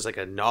exists as like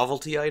a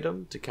novelty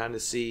item to kind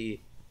of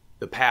see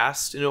the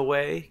past in a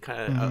way,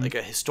 kind of like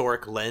a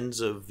historic lens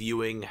of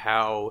viewing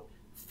how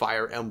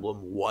Fire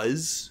Emblem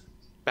was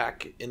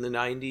back in the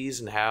 90s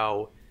and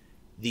how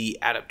the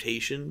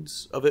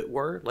adaptations of it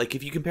were. Like,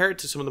 if you compare it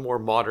to some of the more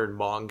modern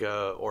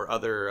manga or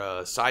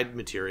other side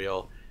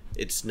material,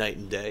 it's night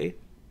and day.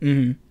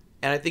 Mm-hmm.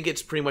 And I think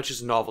it's pretty much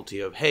just a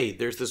novelty of, hey,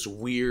 there's this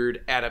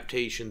weird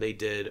adaptation they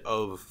did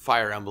of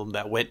Fire Emblem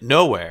that went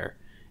nowhere.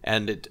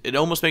 And it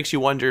almost makes you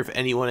wonder if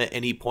anyone at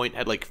any point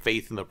had, like,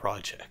 faith in the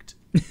project.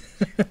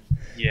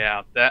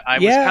 Yeah, I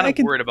was kind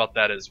of worried about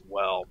that as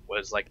well.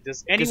 Was like,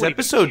 does anyone Because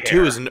episode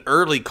 2 is an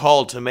early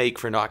call to make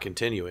for not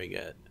continuing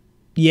it.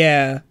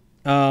 Yeah.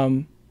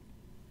 I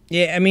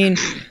mean,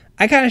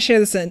 I kind of share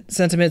the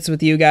sentiments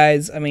with you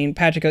guys. I mean,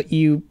 Patrick,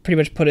 you pretty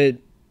much put it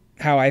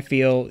how I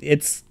feel.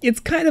 It's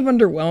kind of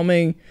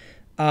underwhelming.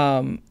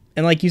 And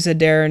like you said,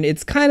 Darren,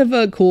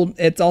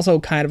 it's also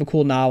kind of a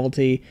cool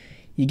novelty.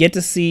 You get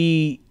to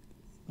see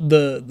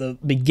the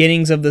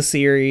beginnings of the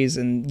series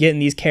and getting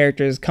these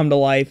characters come to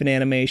life in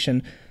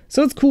animation.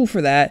 So it's cool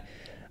for that.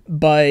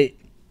 But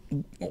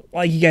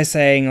like you guys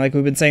saying, like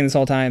we've been saying this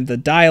whole time, the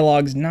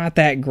dialogue's not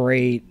that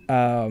great.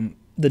 The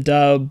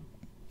dub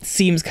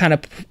seems kind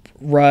of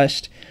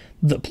rushed.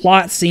 The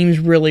plot seems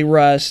really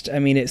rushed. I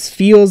mean, it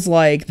feels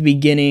like the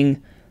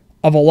beginning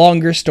of a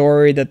longer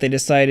story that they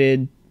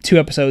decided 2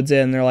 episodes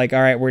in, they're like,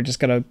 all right, we're just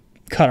going to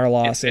cut our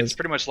losses. It's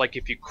pretty much like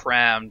if you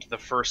crammed the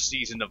first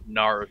season of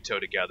Naruto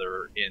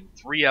together in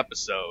 3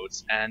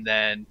 episodes, and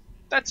then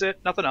that's it,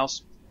 nothing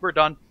else. We're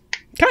done.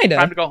 Kind of.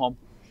 Time to go home.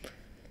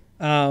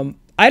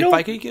 If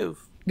I could give...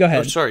 Go ahead.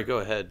 Oh, sorry, go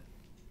ahead.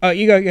 Oh,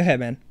 you go ahead,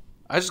 man.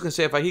 I was just going to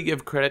say, if I could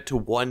give credit to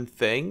one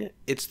thing,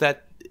 it's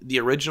that the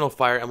original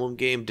Fire Emblem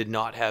game did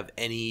not have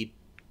any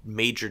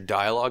major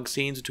dialogue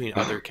scenes between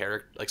other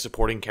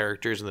supporting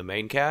characters in the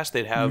main cast.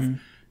 They'd have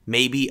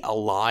maybe a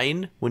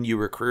line when you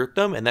recruit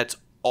them, and that's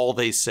all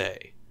they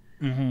say.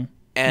 And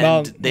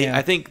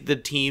I think the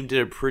team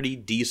did a pretty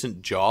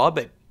decent job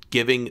at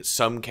giving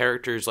some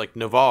characters like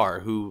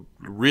Navarre, who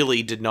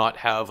really did not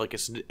have like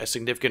a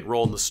significant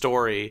role in the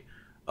story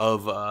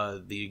of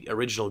the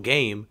original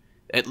game.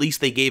 At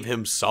least they gave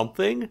him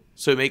something,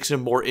 so it makes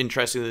him more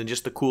interesting than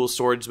just the cool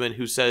swordsman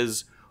who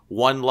says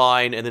one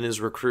line and then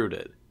is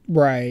recruited.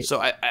 Right.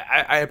 So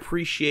I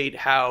appreciate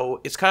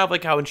how it's kind of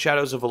like how in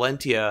Shadows of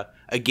Valentia,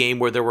 a game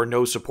where there were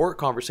no support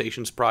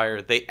conversations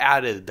prior, they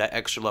added that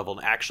extra level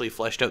and actually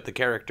fleshed out the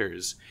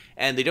characters.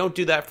 And they don't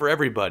do that for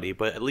everybody,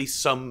 but at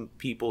least some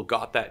people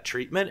got that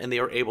treatment and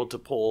they were able to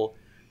pull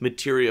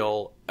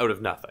material out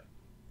of nothing.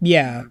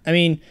 Yeah, I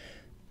mean,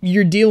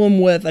 you're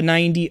dealing with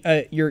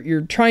a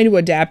you're trying to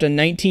adapt a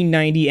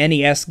 1990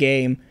 NES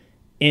game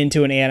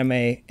into an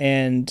anime,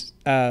 and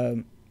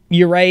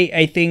you're right.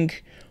 I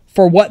think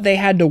for what they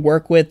had to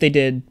work with, they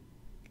did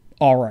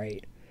all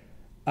right.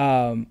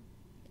 Given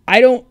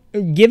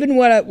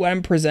what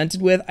I'm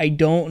presented with, I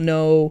don't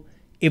know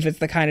if it's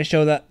the kind of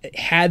show that,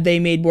 had they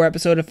made more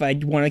episodes, if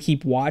I'd want to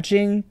keep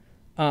watching.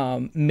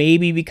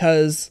 Maybe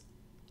because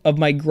of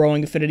my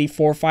growing affinity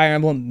for Fire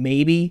Emblem,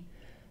 maybe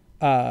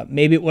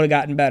it would have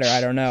gotten better.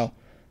 I don't know.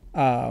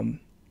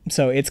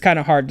 So it's kind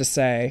of hard to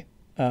say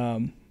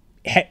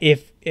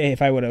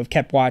if I would have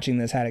kept watching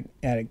this had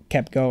it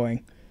kept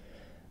going.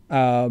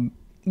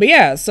 But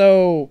yeah,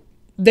 so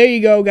there you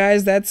go,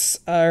 guys. That's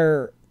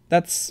our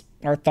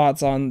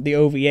thoughts on the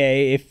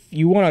OVA. If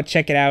you want to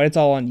check it out, it's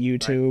all on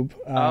YouTube.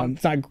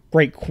 It's not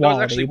great quality.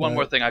 There's actually one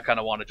more thing I kind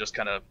of want to just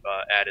kind of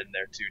add in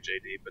there too,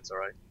 JD, if it's all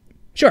right.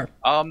 Sure.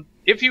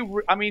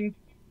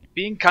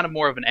 Being kind of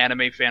more of an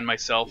anime fan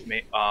myself,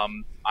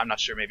 I'm not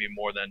sure, maybe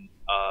more than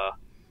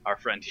our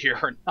friend here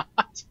or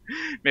not.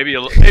 maybe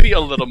a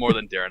little more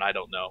than Darren. I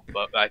don't know,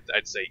 but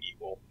I'd say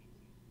equal,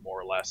 more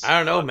or less. I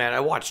don't know, man. I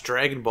watched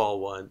Dragon Ball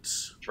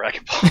once.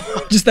 Dragon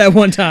Ball. Just that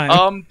one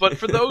time. But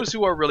for those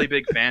who are really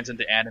big fans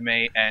into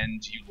anime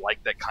and you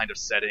like that kind of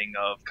setting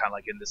of kind of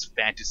like in this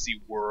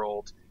fantasy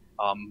world,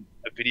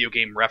 video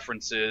game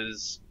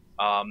references,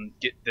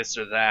 get this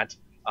or that.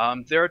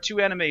 There are 2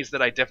 animes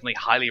that I definitely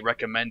highly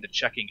recommend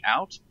checking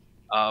out.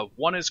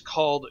 One is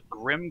called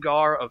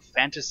Grimgar of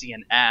Fantasy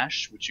and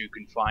Ash, which you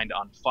can find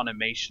on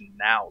Funimation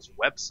Now's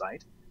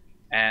website.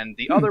 And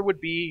the other would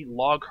be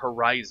Log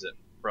Horizon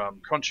from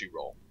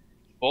Crunchyroll.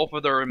 Both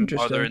of them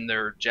are in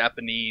their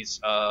Japanese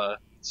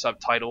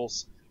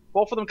subtitles.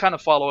 Both of them kind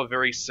of follow a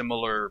very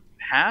similar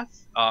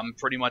path.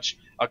 Pretty much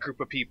a group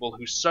of people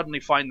who suddenly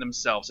find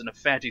themselves in a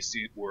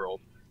fantasy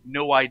world,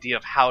 no idea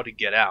of how to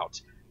get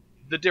out.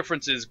 The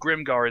difference is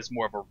Grimgar is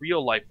more of a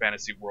real-life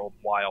fantasy world,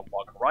 while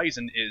Log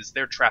Horizon is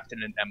they're trapped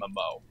in an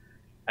MMO.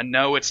 And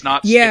no, it's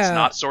not. It's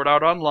not Sword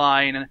Art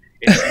Online.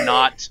 It's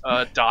not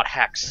Dot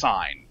Hack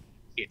Sign.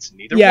 It's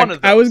neither one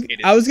of those. It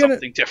is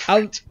something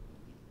different.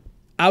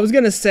 I was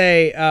gonna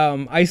say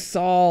I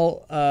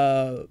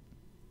saw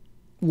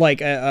like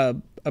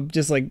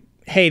just like,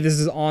 hey, this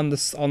is on the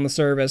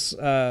service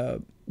where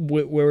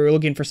we were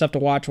looking for stuff to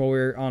watch while we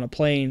were on a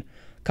plane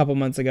a couple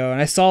months ago,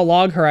 and I saw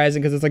Log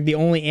Horizon because it's like the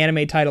only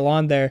anime title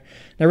on there.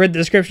 And I read the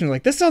description,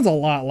 like, this sounds a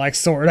lot like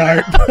Sword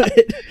Art, but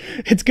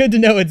it's good to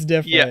know it's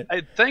different. Yeah,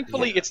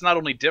 thankfully it's not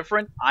only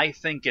different, I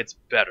think it's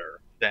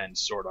better than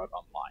Sword Art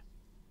Online.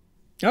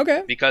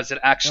 Okay. Because it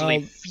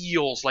actually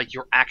feels like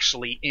you're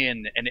actually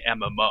in an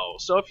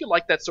MMO. So if you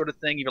like that sort of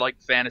thing, if you like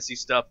fantasy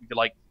stuff, if you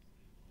like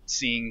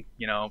seeing,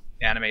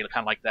 anime kind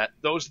of like that,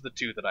 those are the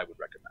 2 that I would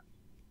recommend.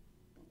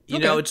 You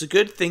know, it's a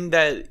good thing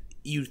that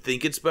you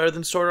think it's better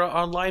than Sword Art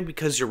Online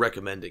because you're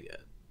recommending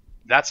it.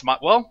 That's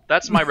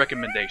my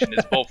recommendation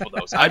is both of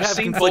those. I've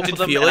seen conflicted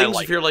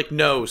feelings if you're like,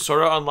 no,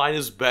 Sword Art Online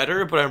is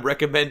better, but I'm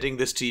recommending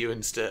this to you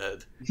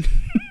instead.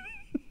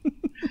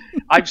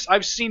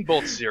 I've seen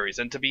both series,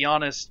 and to be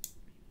honest,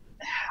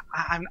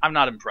 I'm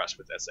not impressed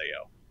with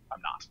SAO.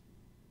 I'm not.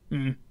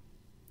 Mm.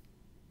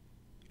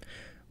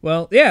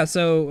 Well, yeah.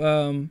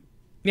 So,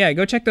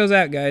 go check those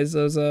out, guys.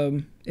 Those,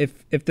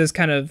 if this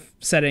kind of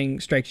setting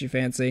strikes your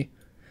fancy.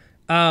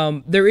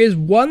 There is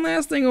one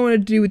last thing I want to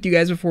do with you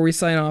guys before we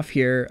sign off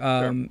here.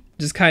 Sure.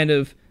 Just kind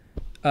of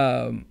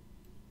a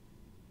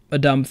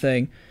dumb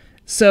thing.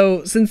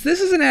 So, since this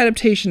is an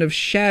adaptation of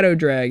Shadow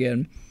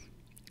Dragon,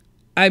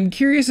 I'm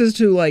curious as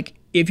to, like,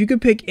 if you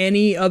could pick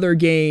any other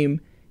game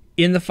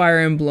in the Fire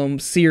Emblem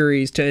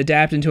series to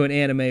adapt into an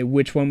anime,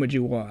 which one would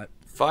you want?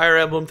 Fire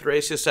Emblem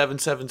Thracia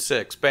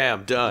 776.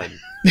 Bam, done.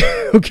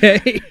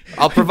 Okay.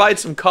 I'll provide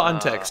some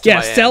context to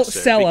my sell answer,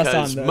 us on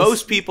because this.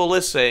 most people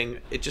listening,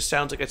 it just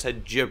sounds like I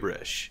said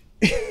gibberish.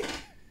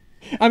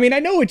 I mean, I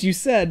know what you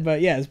said,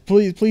 but yes,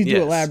 please do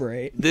Yes.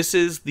 elaborate. This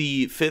is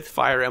the 5th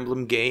Fire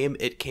Emblem game.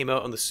 It came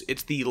out on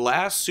it's the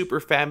last Super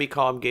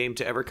Famicom game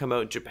to ever come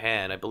out in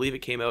Japan. I believe it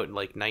came out in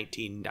like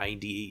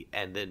 1990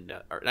 and then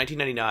or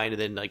 1999, and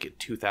then like in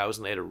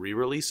 2000 they had a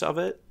re-release of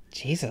it.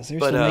 Jesus, they're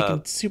still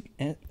making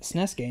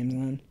SNES games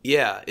then.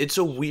 Yeah, it's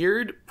a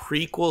weird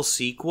prequel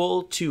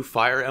sequel to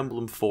Fire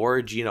Emblem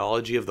 4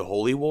 Genealogy of the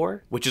Holy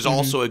War, which is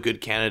also a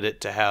good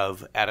candidate to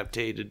have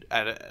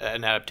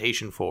an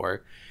adaptation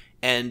for.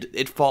 And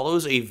it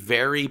follows a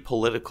very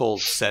political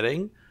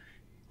setting.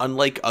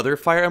 Unlike other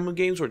Fire Emblem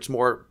games where it's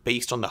more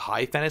based on the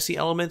high fantasy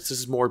elements, this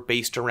is more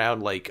based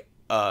around like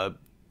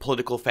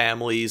political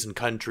families and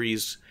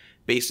countries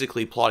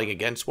basically plotting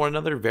against one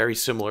another, very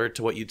similar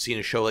to what you'd see in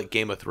a show like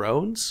Game of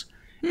Thrones.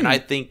 And I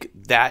think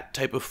that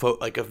type of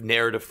of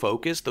narrative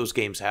focus those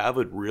games have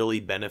would really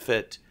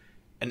benefit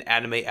an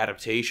anime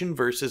adaptation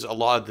versus a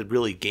lot of the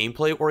really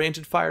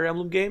gameplay-oriented Fire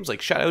Emblem games.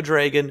 Like Shadow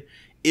Dragon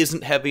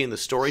isn't heavy in the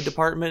story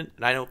department,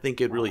 and I don't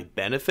think it'd really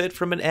benefit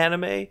from an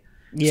anime.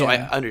 Yeah. So I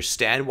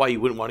understand why you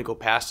wouldn't want to go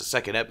past the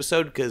second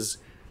episode, because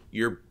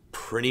you're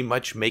pretty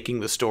much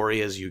making the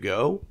story as you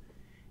go.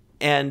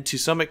 And to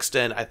some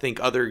extent, I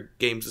think other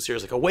games this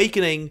series, like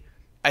Awakening,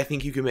 I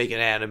think you can make an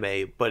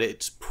anime, but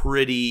it's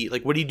pretty...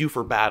 Like, what do you do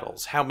for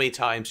battles? How many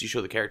times do you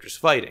show the characters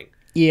fighting?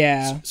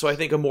 Yeah. So I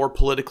think a more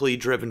politically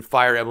driven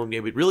Fire Emblem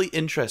game would be really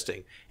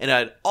interesting. And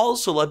I'd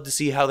also love to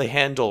see how they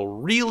handle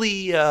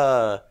really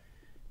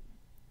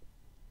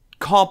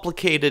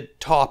complicated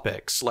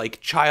topics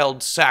like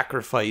child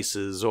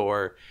sacrifices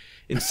or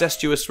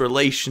incestuous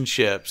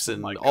relationships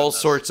and all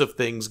sorts of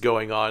things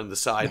going on in the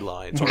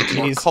sidelines, or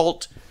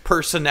cult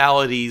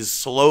personalities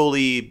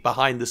slowly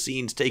behind the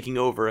scenes taking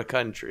over a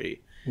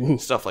country.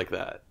 Stuff like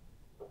that.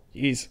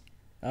 Jeez.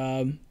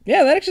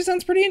 Yeah, that actually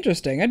sounds pretty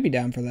interesting. I'd be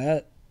down for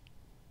that.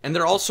 And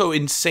they're also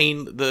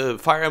insane. The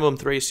Fire Emblem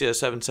Thracia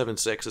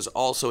 776 is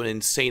also an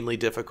insanely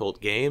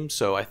difficult game,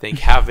 so I think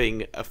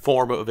having a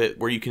form of it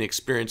where you can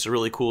experience a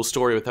really cool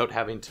story without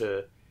having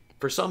to,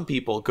 for some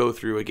people, go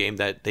through a game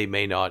that they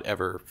may not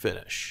ever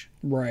finish.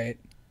 Right.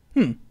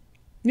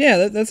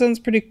 Yeah, that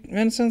sounds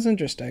that sounds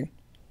interesting.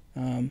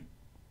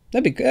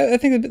 That'd be good. I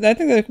think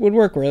that would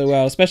work really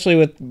well, especially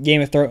with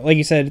Game of Thrones. Like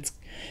you said, it's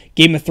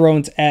Game of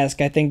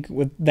Thrones-esque. I think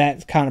with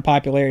that kind of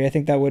popularity, I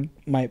think that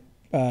might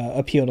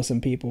appeal to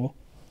some people.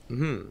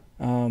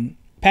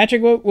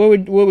 Patrick, what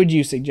would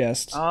you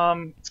suggest?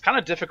 It's kind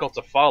of difficult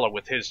to follow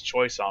with his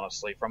choice,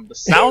 honestly. From the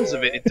sounds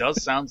of it, it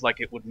does sound like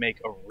it would make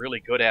a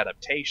really good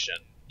adaptation,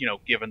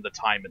 given the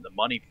time and the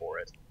money for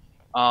it.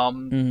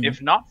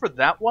 If not for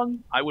that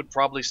one, I would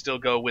probably still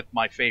go with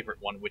my favorite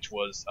one, which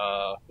is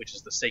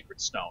the Sacred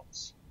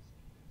Stones.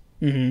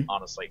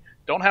 Honestly,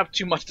 don't have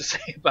too much to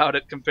say about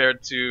it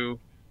compared to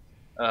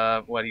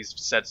what he's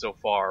said so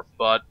far,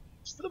 but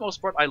for the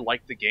most part, I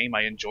liked the game.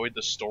 I enjoyed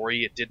the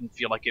story. It didn't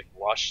feel like it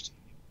rushed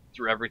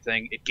through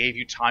everything. It gave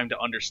you time to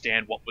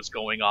understand what was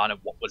going on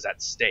and what was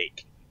at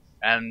stake.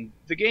 And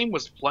the game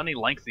was plenty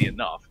lengthy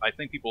enough. I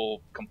think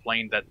people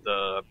complained that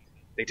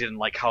they didn't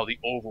like how the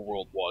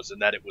overworld was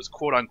and that it was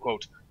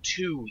quote-unquote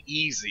too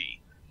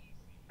easy.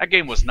 That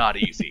game was not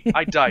easy.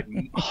 I died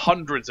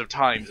hundreds of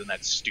times in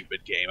that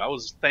stupid game. I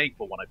was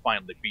thankful when I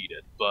finally beat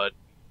it, but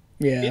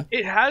yeah,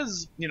 it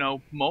has,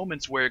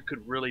 moments where it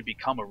could really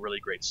become a really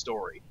great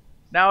story.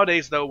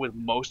 Nowadays, though, with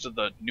most of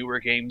the newer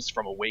games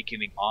from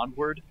Awakening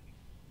onward,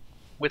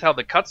 with how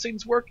the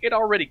cutscenes work, it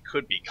already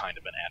could be kind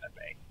of an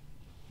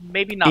anime.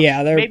 Maybe not.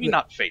 Yeah, maybe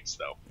not Fates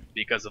though,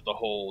 because of the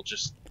whole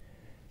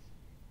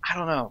I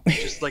don't know,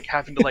 just like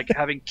having to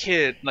having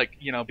kids,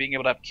 being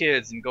able to have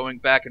kids and going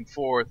back and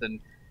forth,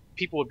 and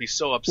people would be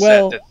so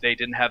upset that they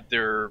didn't have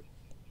their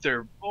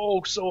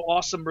oh so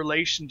awesome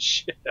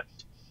relationship.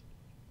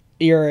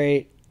 You're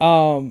right.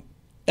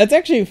 That's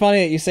actually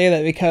funny that you say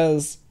that,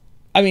 because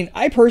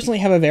I personally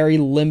have a very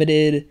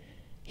limited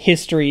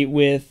history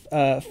with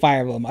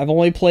Fire Emblem. I've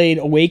only played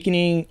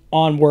Awakening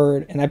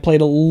onward, and I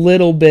played a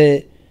little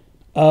bit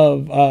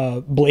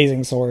of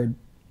Blazing Sword,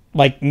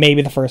 like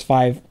maybe the first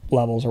 5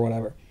 levels or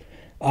whatever.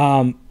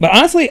 But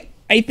honestly,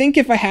 I think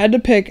if I had to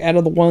pick out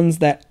of the ones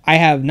that I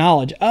have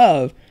knowledge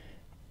of,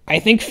 I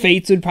think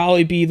Fates would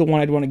probably be the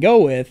one I'd want to go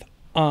with,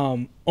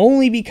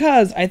 only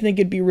because I think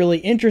it'd be really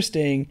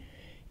interesting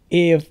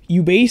if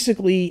you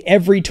basically,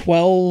 every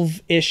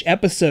 12-ish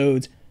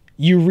episodes,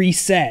 you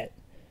reset.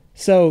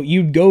 So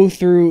you'd go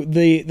through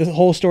the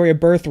whole story of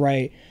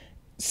Birthright,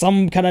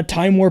 some kind of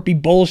time warpy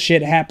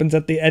bullshit happens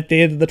at the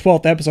end of the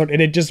 12th episode,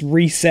 and it just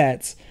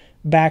resets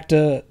back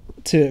to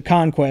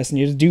Conquest, and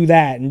you just do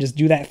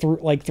that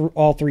through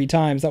all 3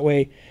 times. That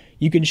way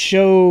you can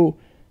show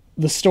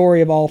the story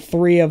of all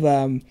 3 of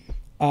them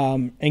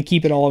and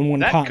keep it all in one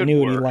That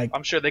continuity. could work. Like,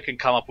 I'm sure they can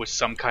come up with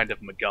some kind of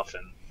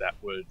MacGuffin that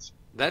would.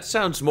 That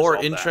sounds more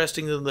Resolve that.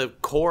 interesting than the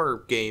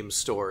core game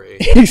story.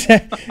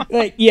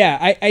 like,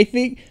 yeah, I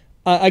think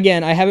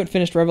again, I haven't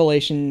finished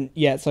Revelation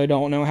yet, so I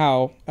don't know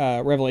how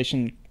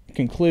Revelation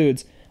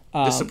concludes.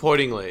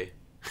 Disappointingly.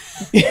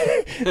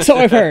 So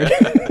I've heard.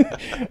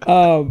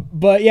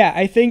 But yeah,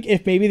 I think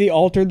if maybe they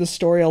altered the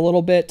story a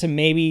little bit to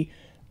maybe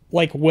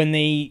like when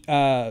they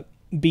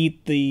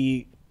beat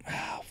the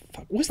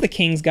what's the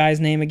king's guy's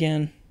name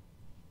again?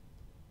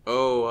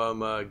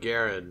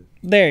 Garen.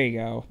 There you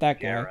go, that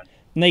guy. Darren.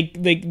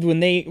 And when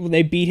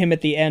they beat him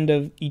at the end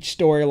of each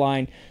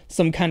storyline,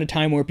 some kind of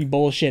time warpy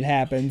bullshit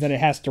happens and it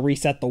has to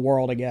reset the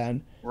world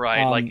again.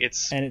 Right,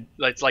 it's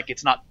like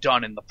it's not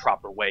done in the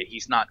proper way.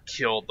 He's not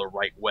killed the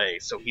right way,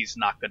 so he's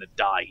not going to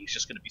die. He's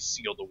just going to be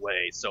sealed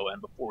away. So, and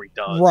before he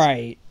does,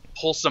 right,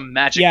 pull some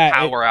magic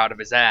power out of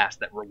his ass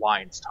that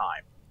rewinds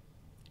time.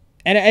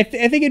 And I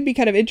think it'd be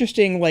kind of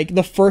interesting, like,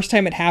 the first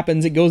time it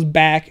happens, it goes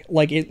back,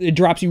 like, it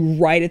drops you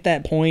right at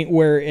that point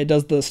where it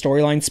does the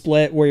storyline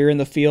split, where you're in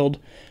the field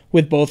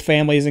with both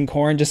families and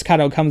Corrin, just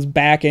kind of comes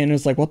back in and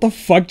is like, what the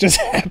fuck just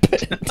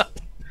happened?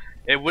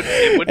 It would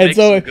make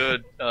some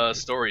good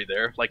story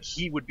there. Like,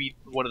 he would be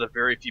one of the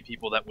very few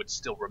people that would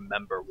still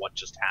remember what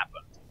just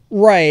happened.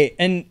 Right,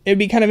 and it'd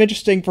be kind of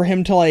interesting for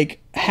him to,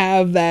 like,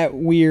 have that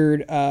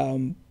weird,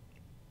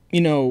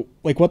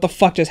 like, what the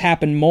fuck just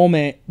happened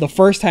moment the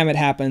first time it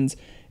happens,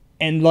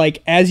 and,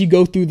 like, as you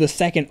go through the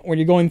second, when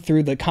you're going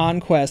through the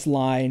conquest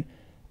line,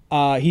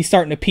 he's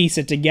starting to piece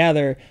it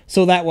together,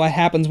 so that what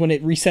happens when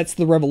it resets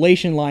the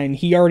Revelation line,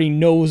 he already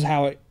knows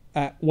how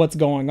what's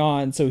going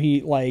on, so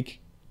he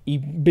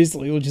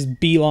basically will just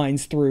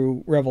beelines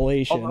through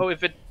Revelation. Although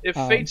if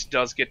Fates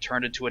does get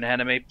turned into an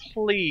anime,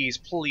 please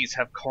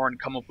have Corrin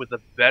come up with a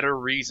better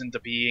reason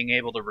to being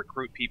able to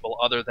recruit people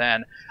other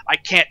than, I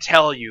can't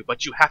tell you,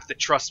 but you have to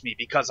trust me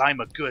because I'm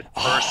a good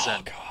person.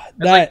 Oh, God.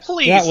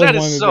 That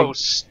is so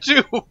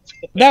stupid.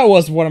 That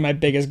was one of my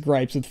biggest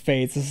gripes with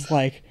Fates. It's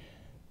like,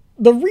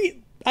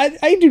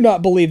 I do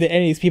not believe that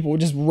any of these people would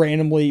just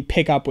randomly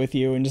pick up with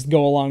you and just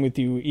go along with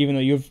you, even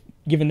though you've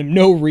given them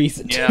no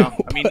reason to. Yeah,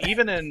 I mean,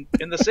 even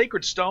in the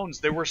Sacred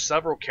Stones, there were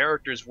several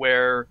characters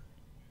where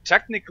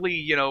technically,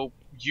 you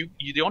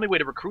the only way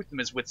to recruit them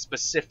is with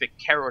specific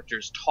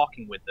characters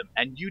talking with them,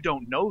 and you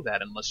don't know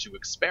that unless you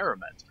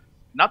experiment.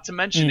 Not to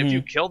mention, if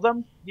you kill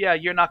them, yeah,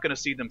 you're not going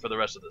to see them for the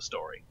rest of the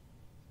story.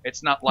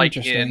 It's not like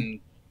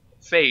in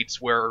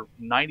Fates where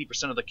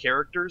 90% of the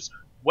characters,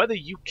 whether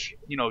you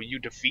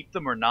defeat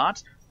them or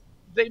not,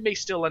 they may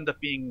still end up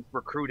being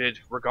recruited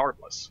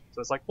regardless. So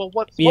it's like, well,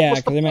 what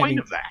was the point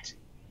of that?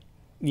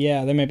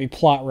 Yeah, they might be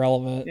plot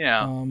relevant.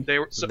 Yeah,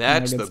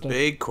 that's the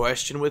big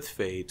question with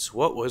Fates.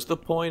 What was the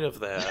point of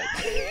that?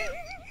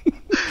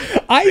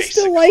 I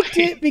still liked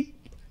it.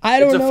 I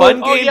don't know. It's a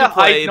fun game to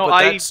play, but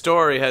that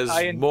story has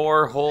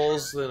more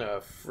holes than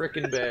a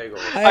frickin' bagel.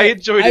 I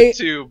enjoyed it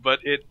too,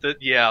 but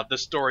the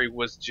story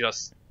was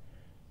just,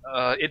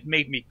 it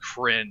made me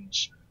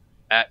cringe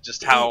at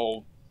just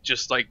how,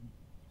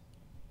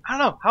 I don't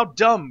know, how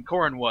dumb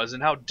Corrin was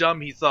and how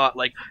dumb he thought,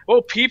 like,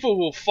 oh, people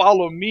will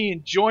follow me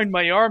and join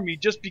my army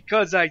just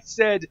because I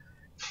said,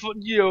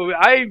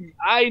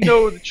 I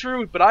know the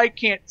truth, but I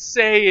can't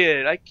say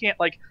it. I can't,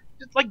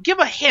 give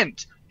a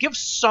hint. Give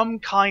some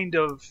kind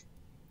of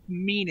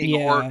meaning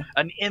or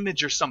an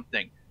image or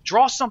something.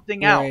 Draw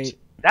something out.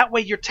 That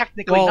way you're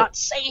technically not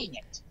saying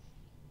it.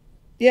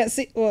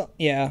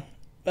 Yeah,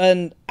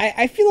 and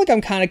I feel like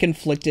I'm kind of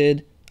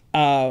conflicted,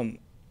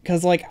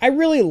 because I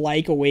really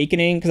like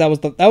Awakening, because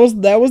that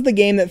was the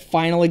game that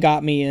finally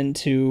got me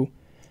into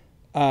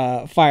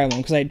Fire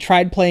Emblem, because I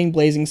tried playing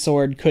Blazing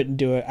Sword, couldn't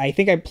do it. I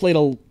think I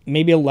played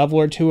maybe a level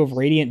or two of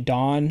Radiant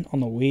Dawn on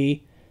the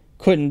Wii,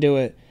 couldn't do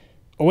it.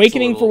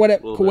 Awakening for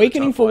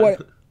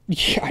what?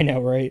 Yeah, I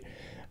know, right?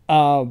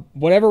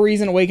 Whatever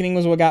reason, Awakening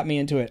was what got me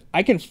into it.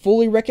 I can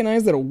fully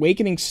recognize that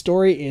Awakening's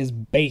story is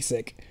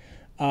basic,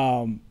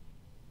 and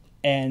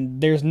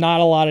there's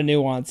not a lot of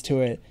nuance to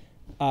it.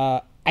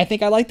 I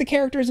think I like the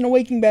characters in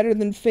Awakening better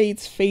than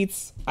Fates.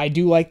 Fates, I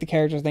do like the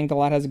characters. I think the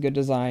lot has a good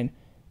design.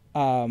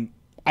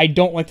 I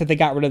don't like that they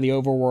got rid of the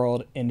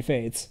overworld in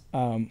Fates.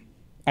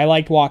 I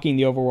liked walking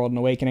the overworld in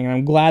Awakening, and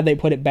I'm glad they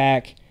put it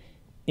back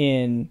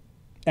in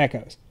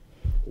Echoes.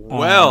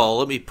 Well,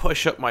 let me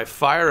push up my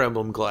Fire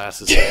Emblem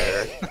glasses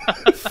there.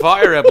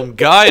 Fire Emblem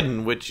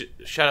Gaiden, which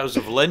Shadows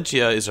of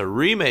Valentia is a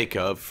remake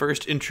of,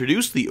 first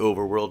introduced the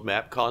overworld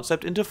map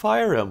concept into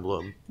Fire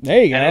Emblem.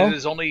 There you go. And it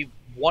is only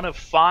one of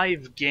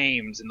 5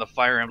 games in the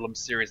Fire Emblem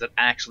series that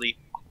actually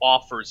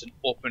offers an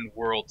open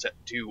world to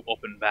do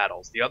open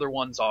battles. The other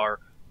ones are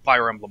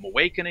Fire Emblem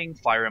Awakening,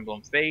 Fire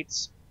Emblem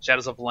Fates,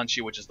 Shadows of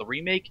Valentia, which is the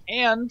remake,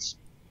 and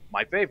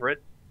my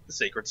favorite, the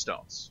Sacred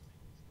Stones.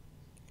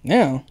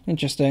 Yeah,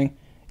 interesting.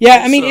 Yeah,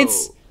 also, I mean,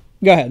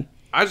 go ahead.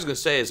 I was going to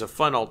say, as a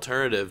fun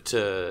alternative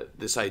to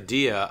this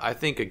idea, I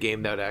think a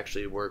game that would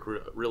actually work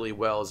really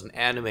well as an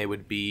anime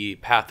would be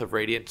Path of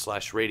Radiant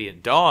 /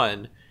 Radiant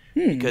Dawn,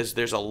 because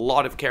there's a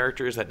lot of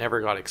characters that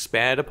never got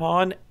expanded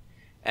upon,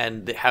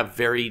 and they have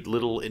very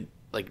little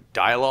like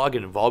dialogue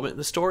and involvement in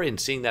the story, and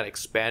seeing that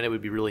expanded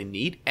would be really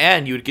neat.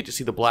 And you would get to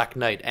see the Black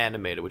Knight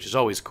animated, which is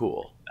always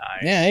cool.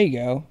 Nice. Yeah, there you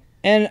go.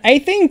 And I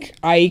think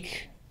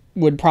Ike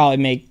would probably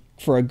make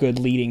for a good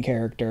leading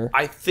character.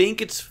 I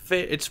think it's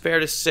fair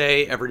to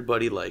say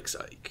everybody likes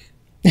Ike.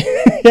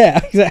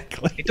 Yeah,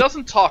 exactly. He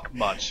doesn't talk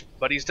much,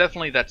 but he's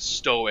definitely that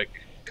stoic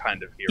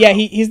kind of hero. Yeah,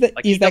 he's that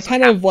Like, he that doesn't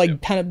kind have of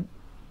like to.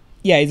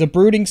 yeah, he's a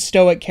brooding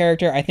stoic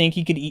character. I think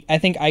I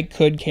think I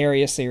could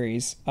carry a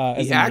series.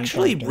 As He a main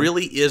actually character.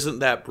 really isn't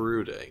that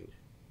brooding.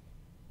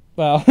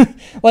 Well,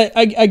 like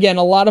again,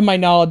 a lot of my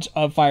knowledge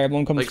of Fire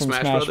Emblem comes Like from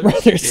Smash Smash Brothers?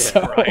 Brothers, Yeah,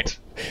 so right.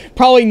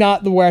 probably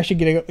not where I should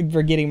be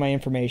getting my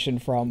information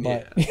from.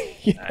 But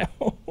you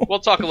know, We'll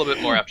talk a little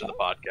bit more after the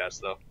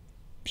podcast, though.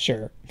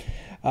 sure.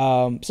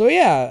 So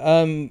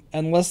yeah,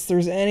 unless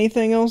there's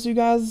anything else you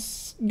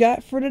guys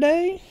got for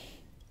today.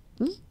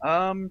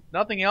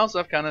 Nothing else.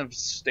 I've kind of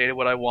stated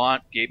what I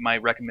want, gave my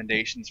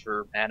recommendations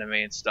for anime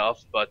and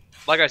stuff, but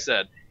like I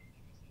said,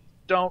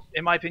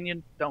 in my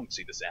opinion, don't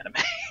see this anime.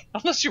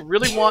 Unless you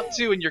really want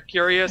to and you're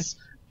curious,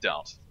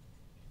 don't.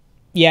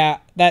 Yeah,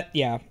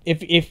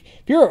 If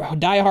you're a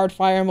diehard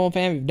Fire Emblem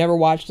fan, you've never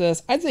watched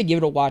this, I'd say give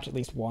it a watch at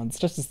least once,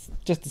 just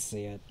to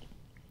see it.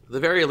 At the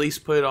very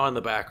least, put it on in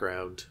the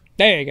background.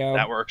 There you go.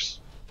 That works.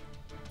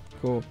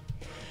 Cool.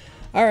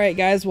 All right,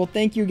 guys. Well,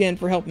 thank you again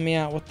for helping me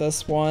out with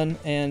this one.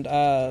 And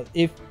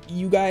if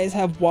you guys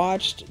have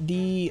watched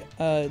the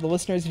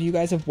listeners, if you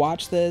guys have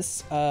watched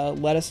this,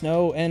 let us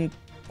know. And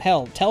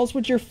hell, tell us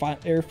what's your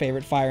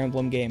favorite Fire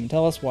Emblem game.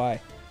 Tell us why.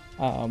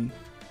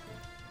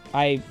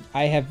 I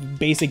have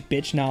basic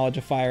bitch knowledge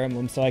of Fire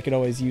Emblem, so I could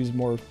always use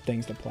more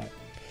things to play.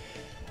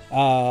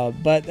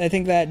 But I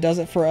think that does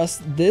it for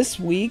us this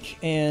week,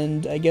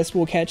 and I guess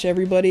we'll catch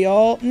everybody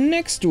all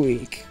next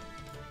week.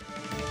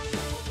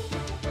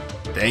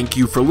 Thank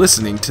you for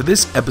listening to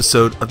this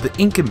episode of the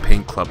Ink and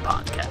Paint Club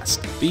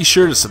podcast. Be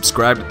sure to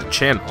subscribe to the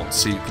channel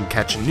so you can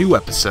catch a new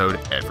episode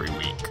every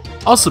week.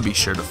 Also be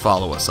sure to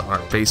follow us on our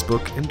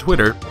Facebook and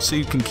Twitter so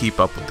you can keep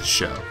up with the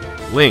show.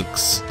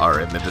 Links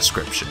are in the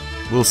description.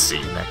 We'll see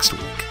you next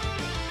week.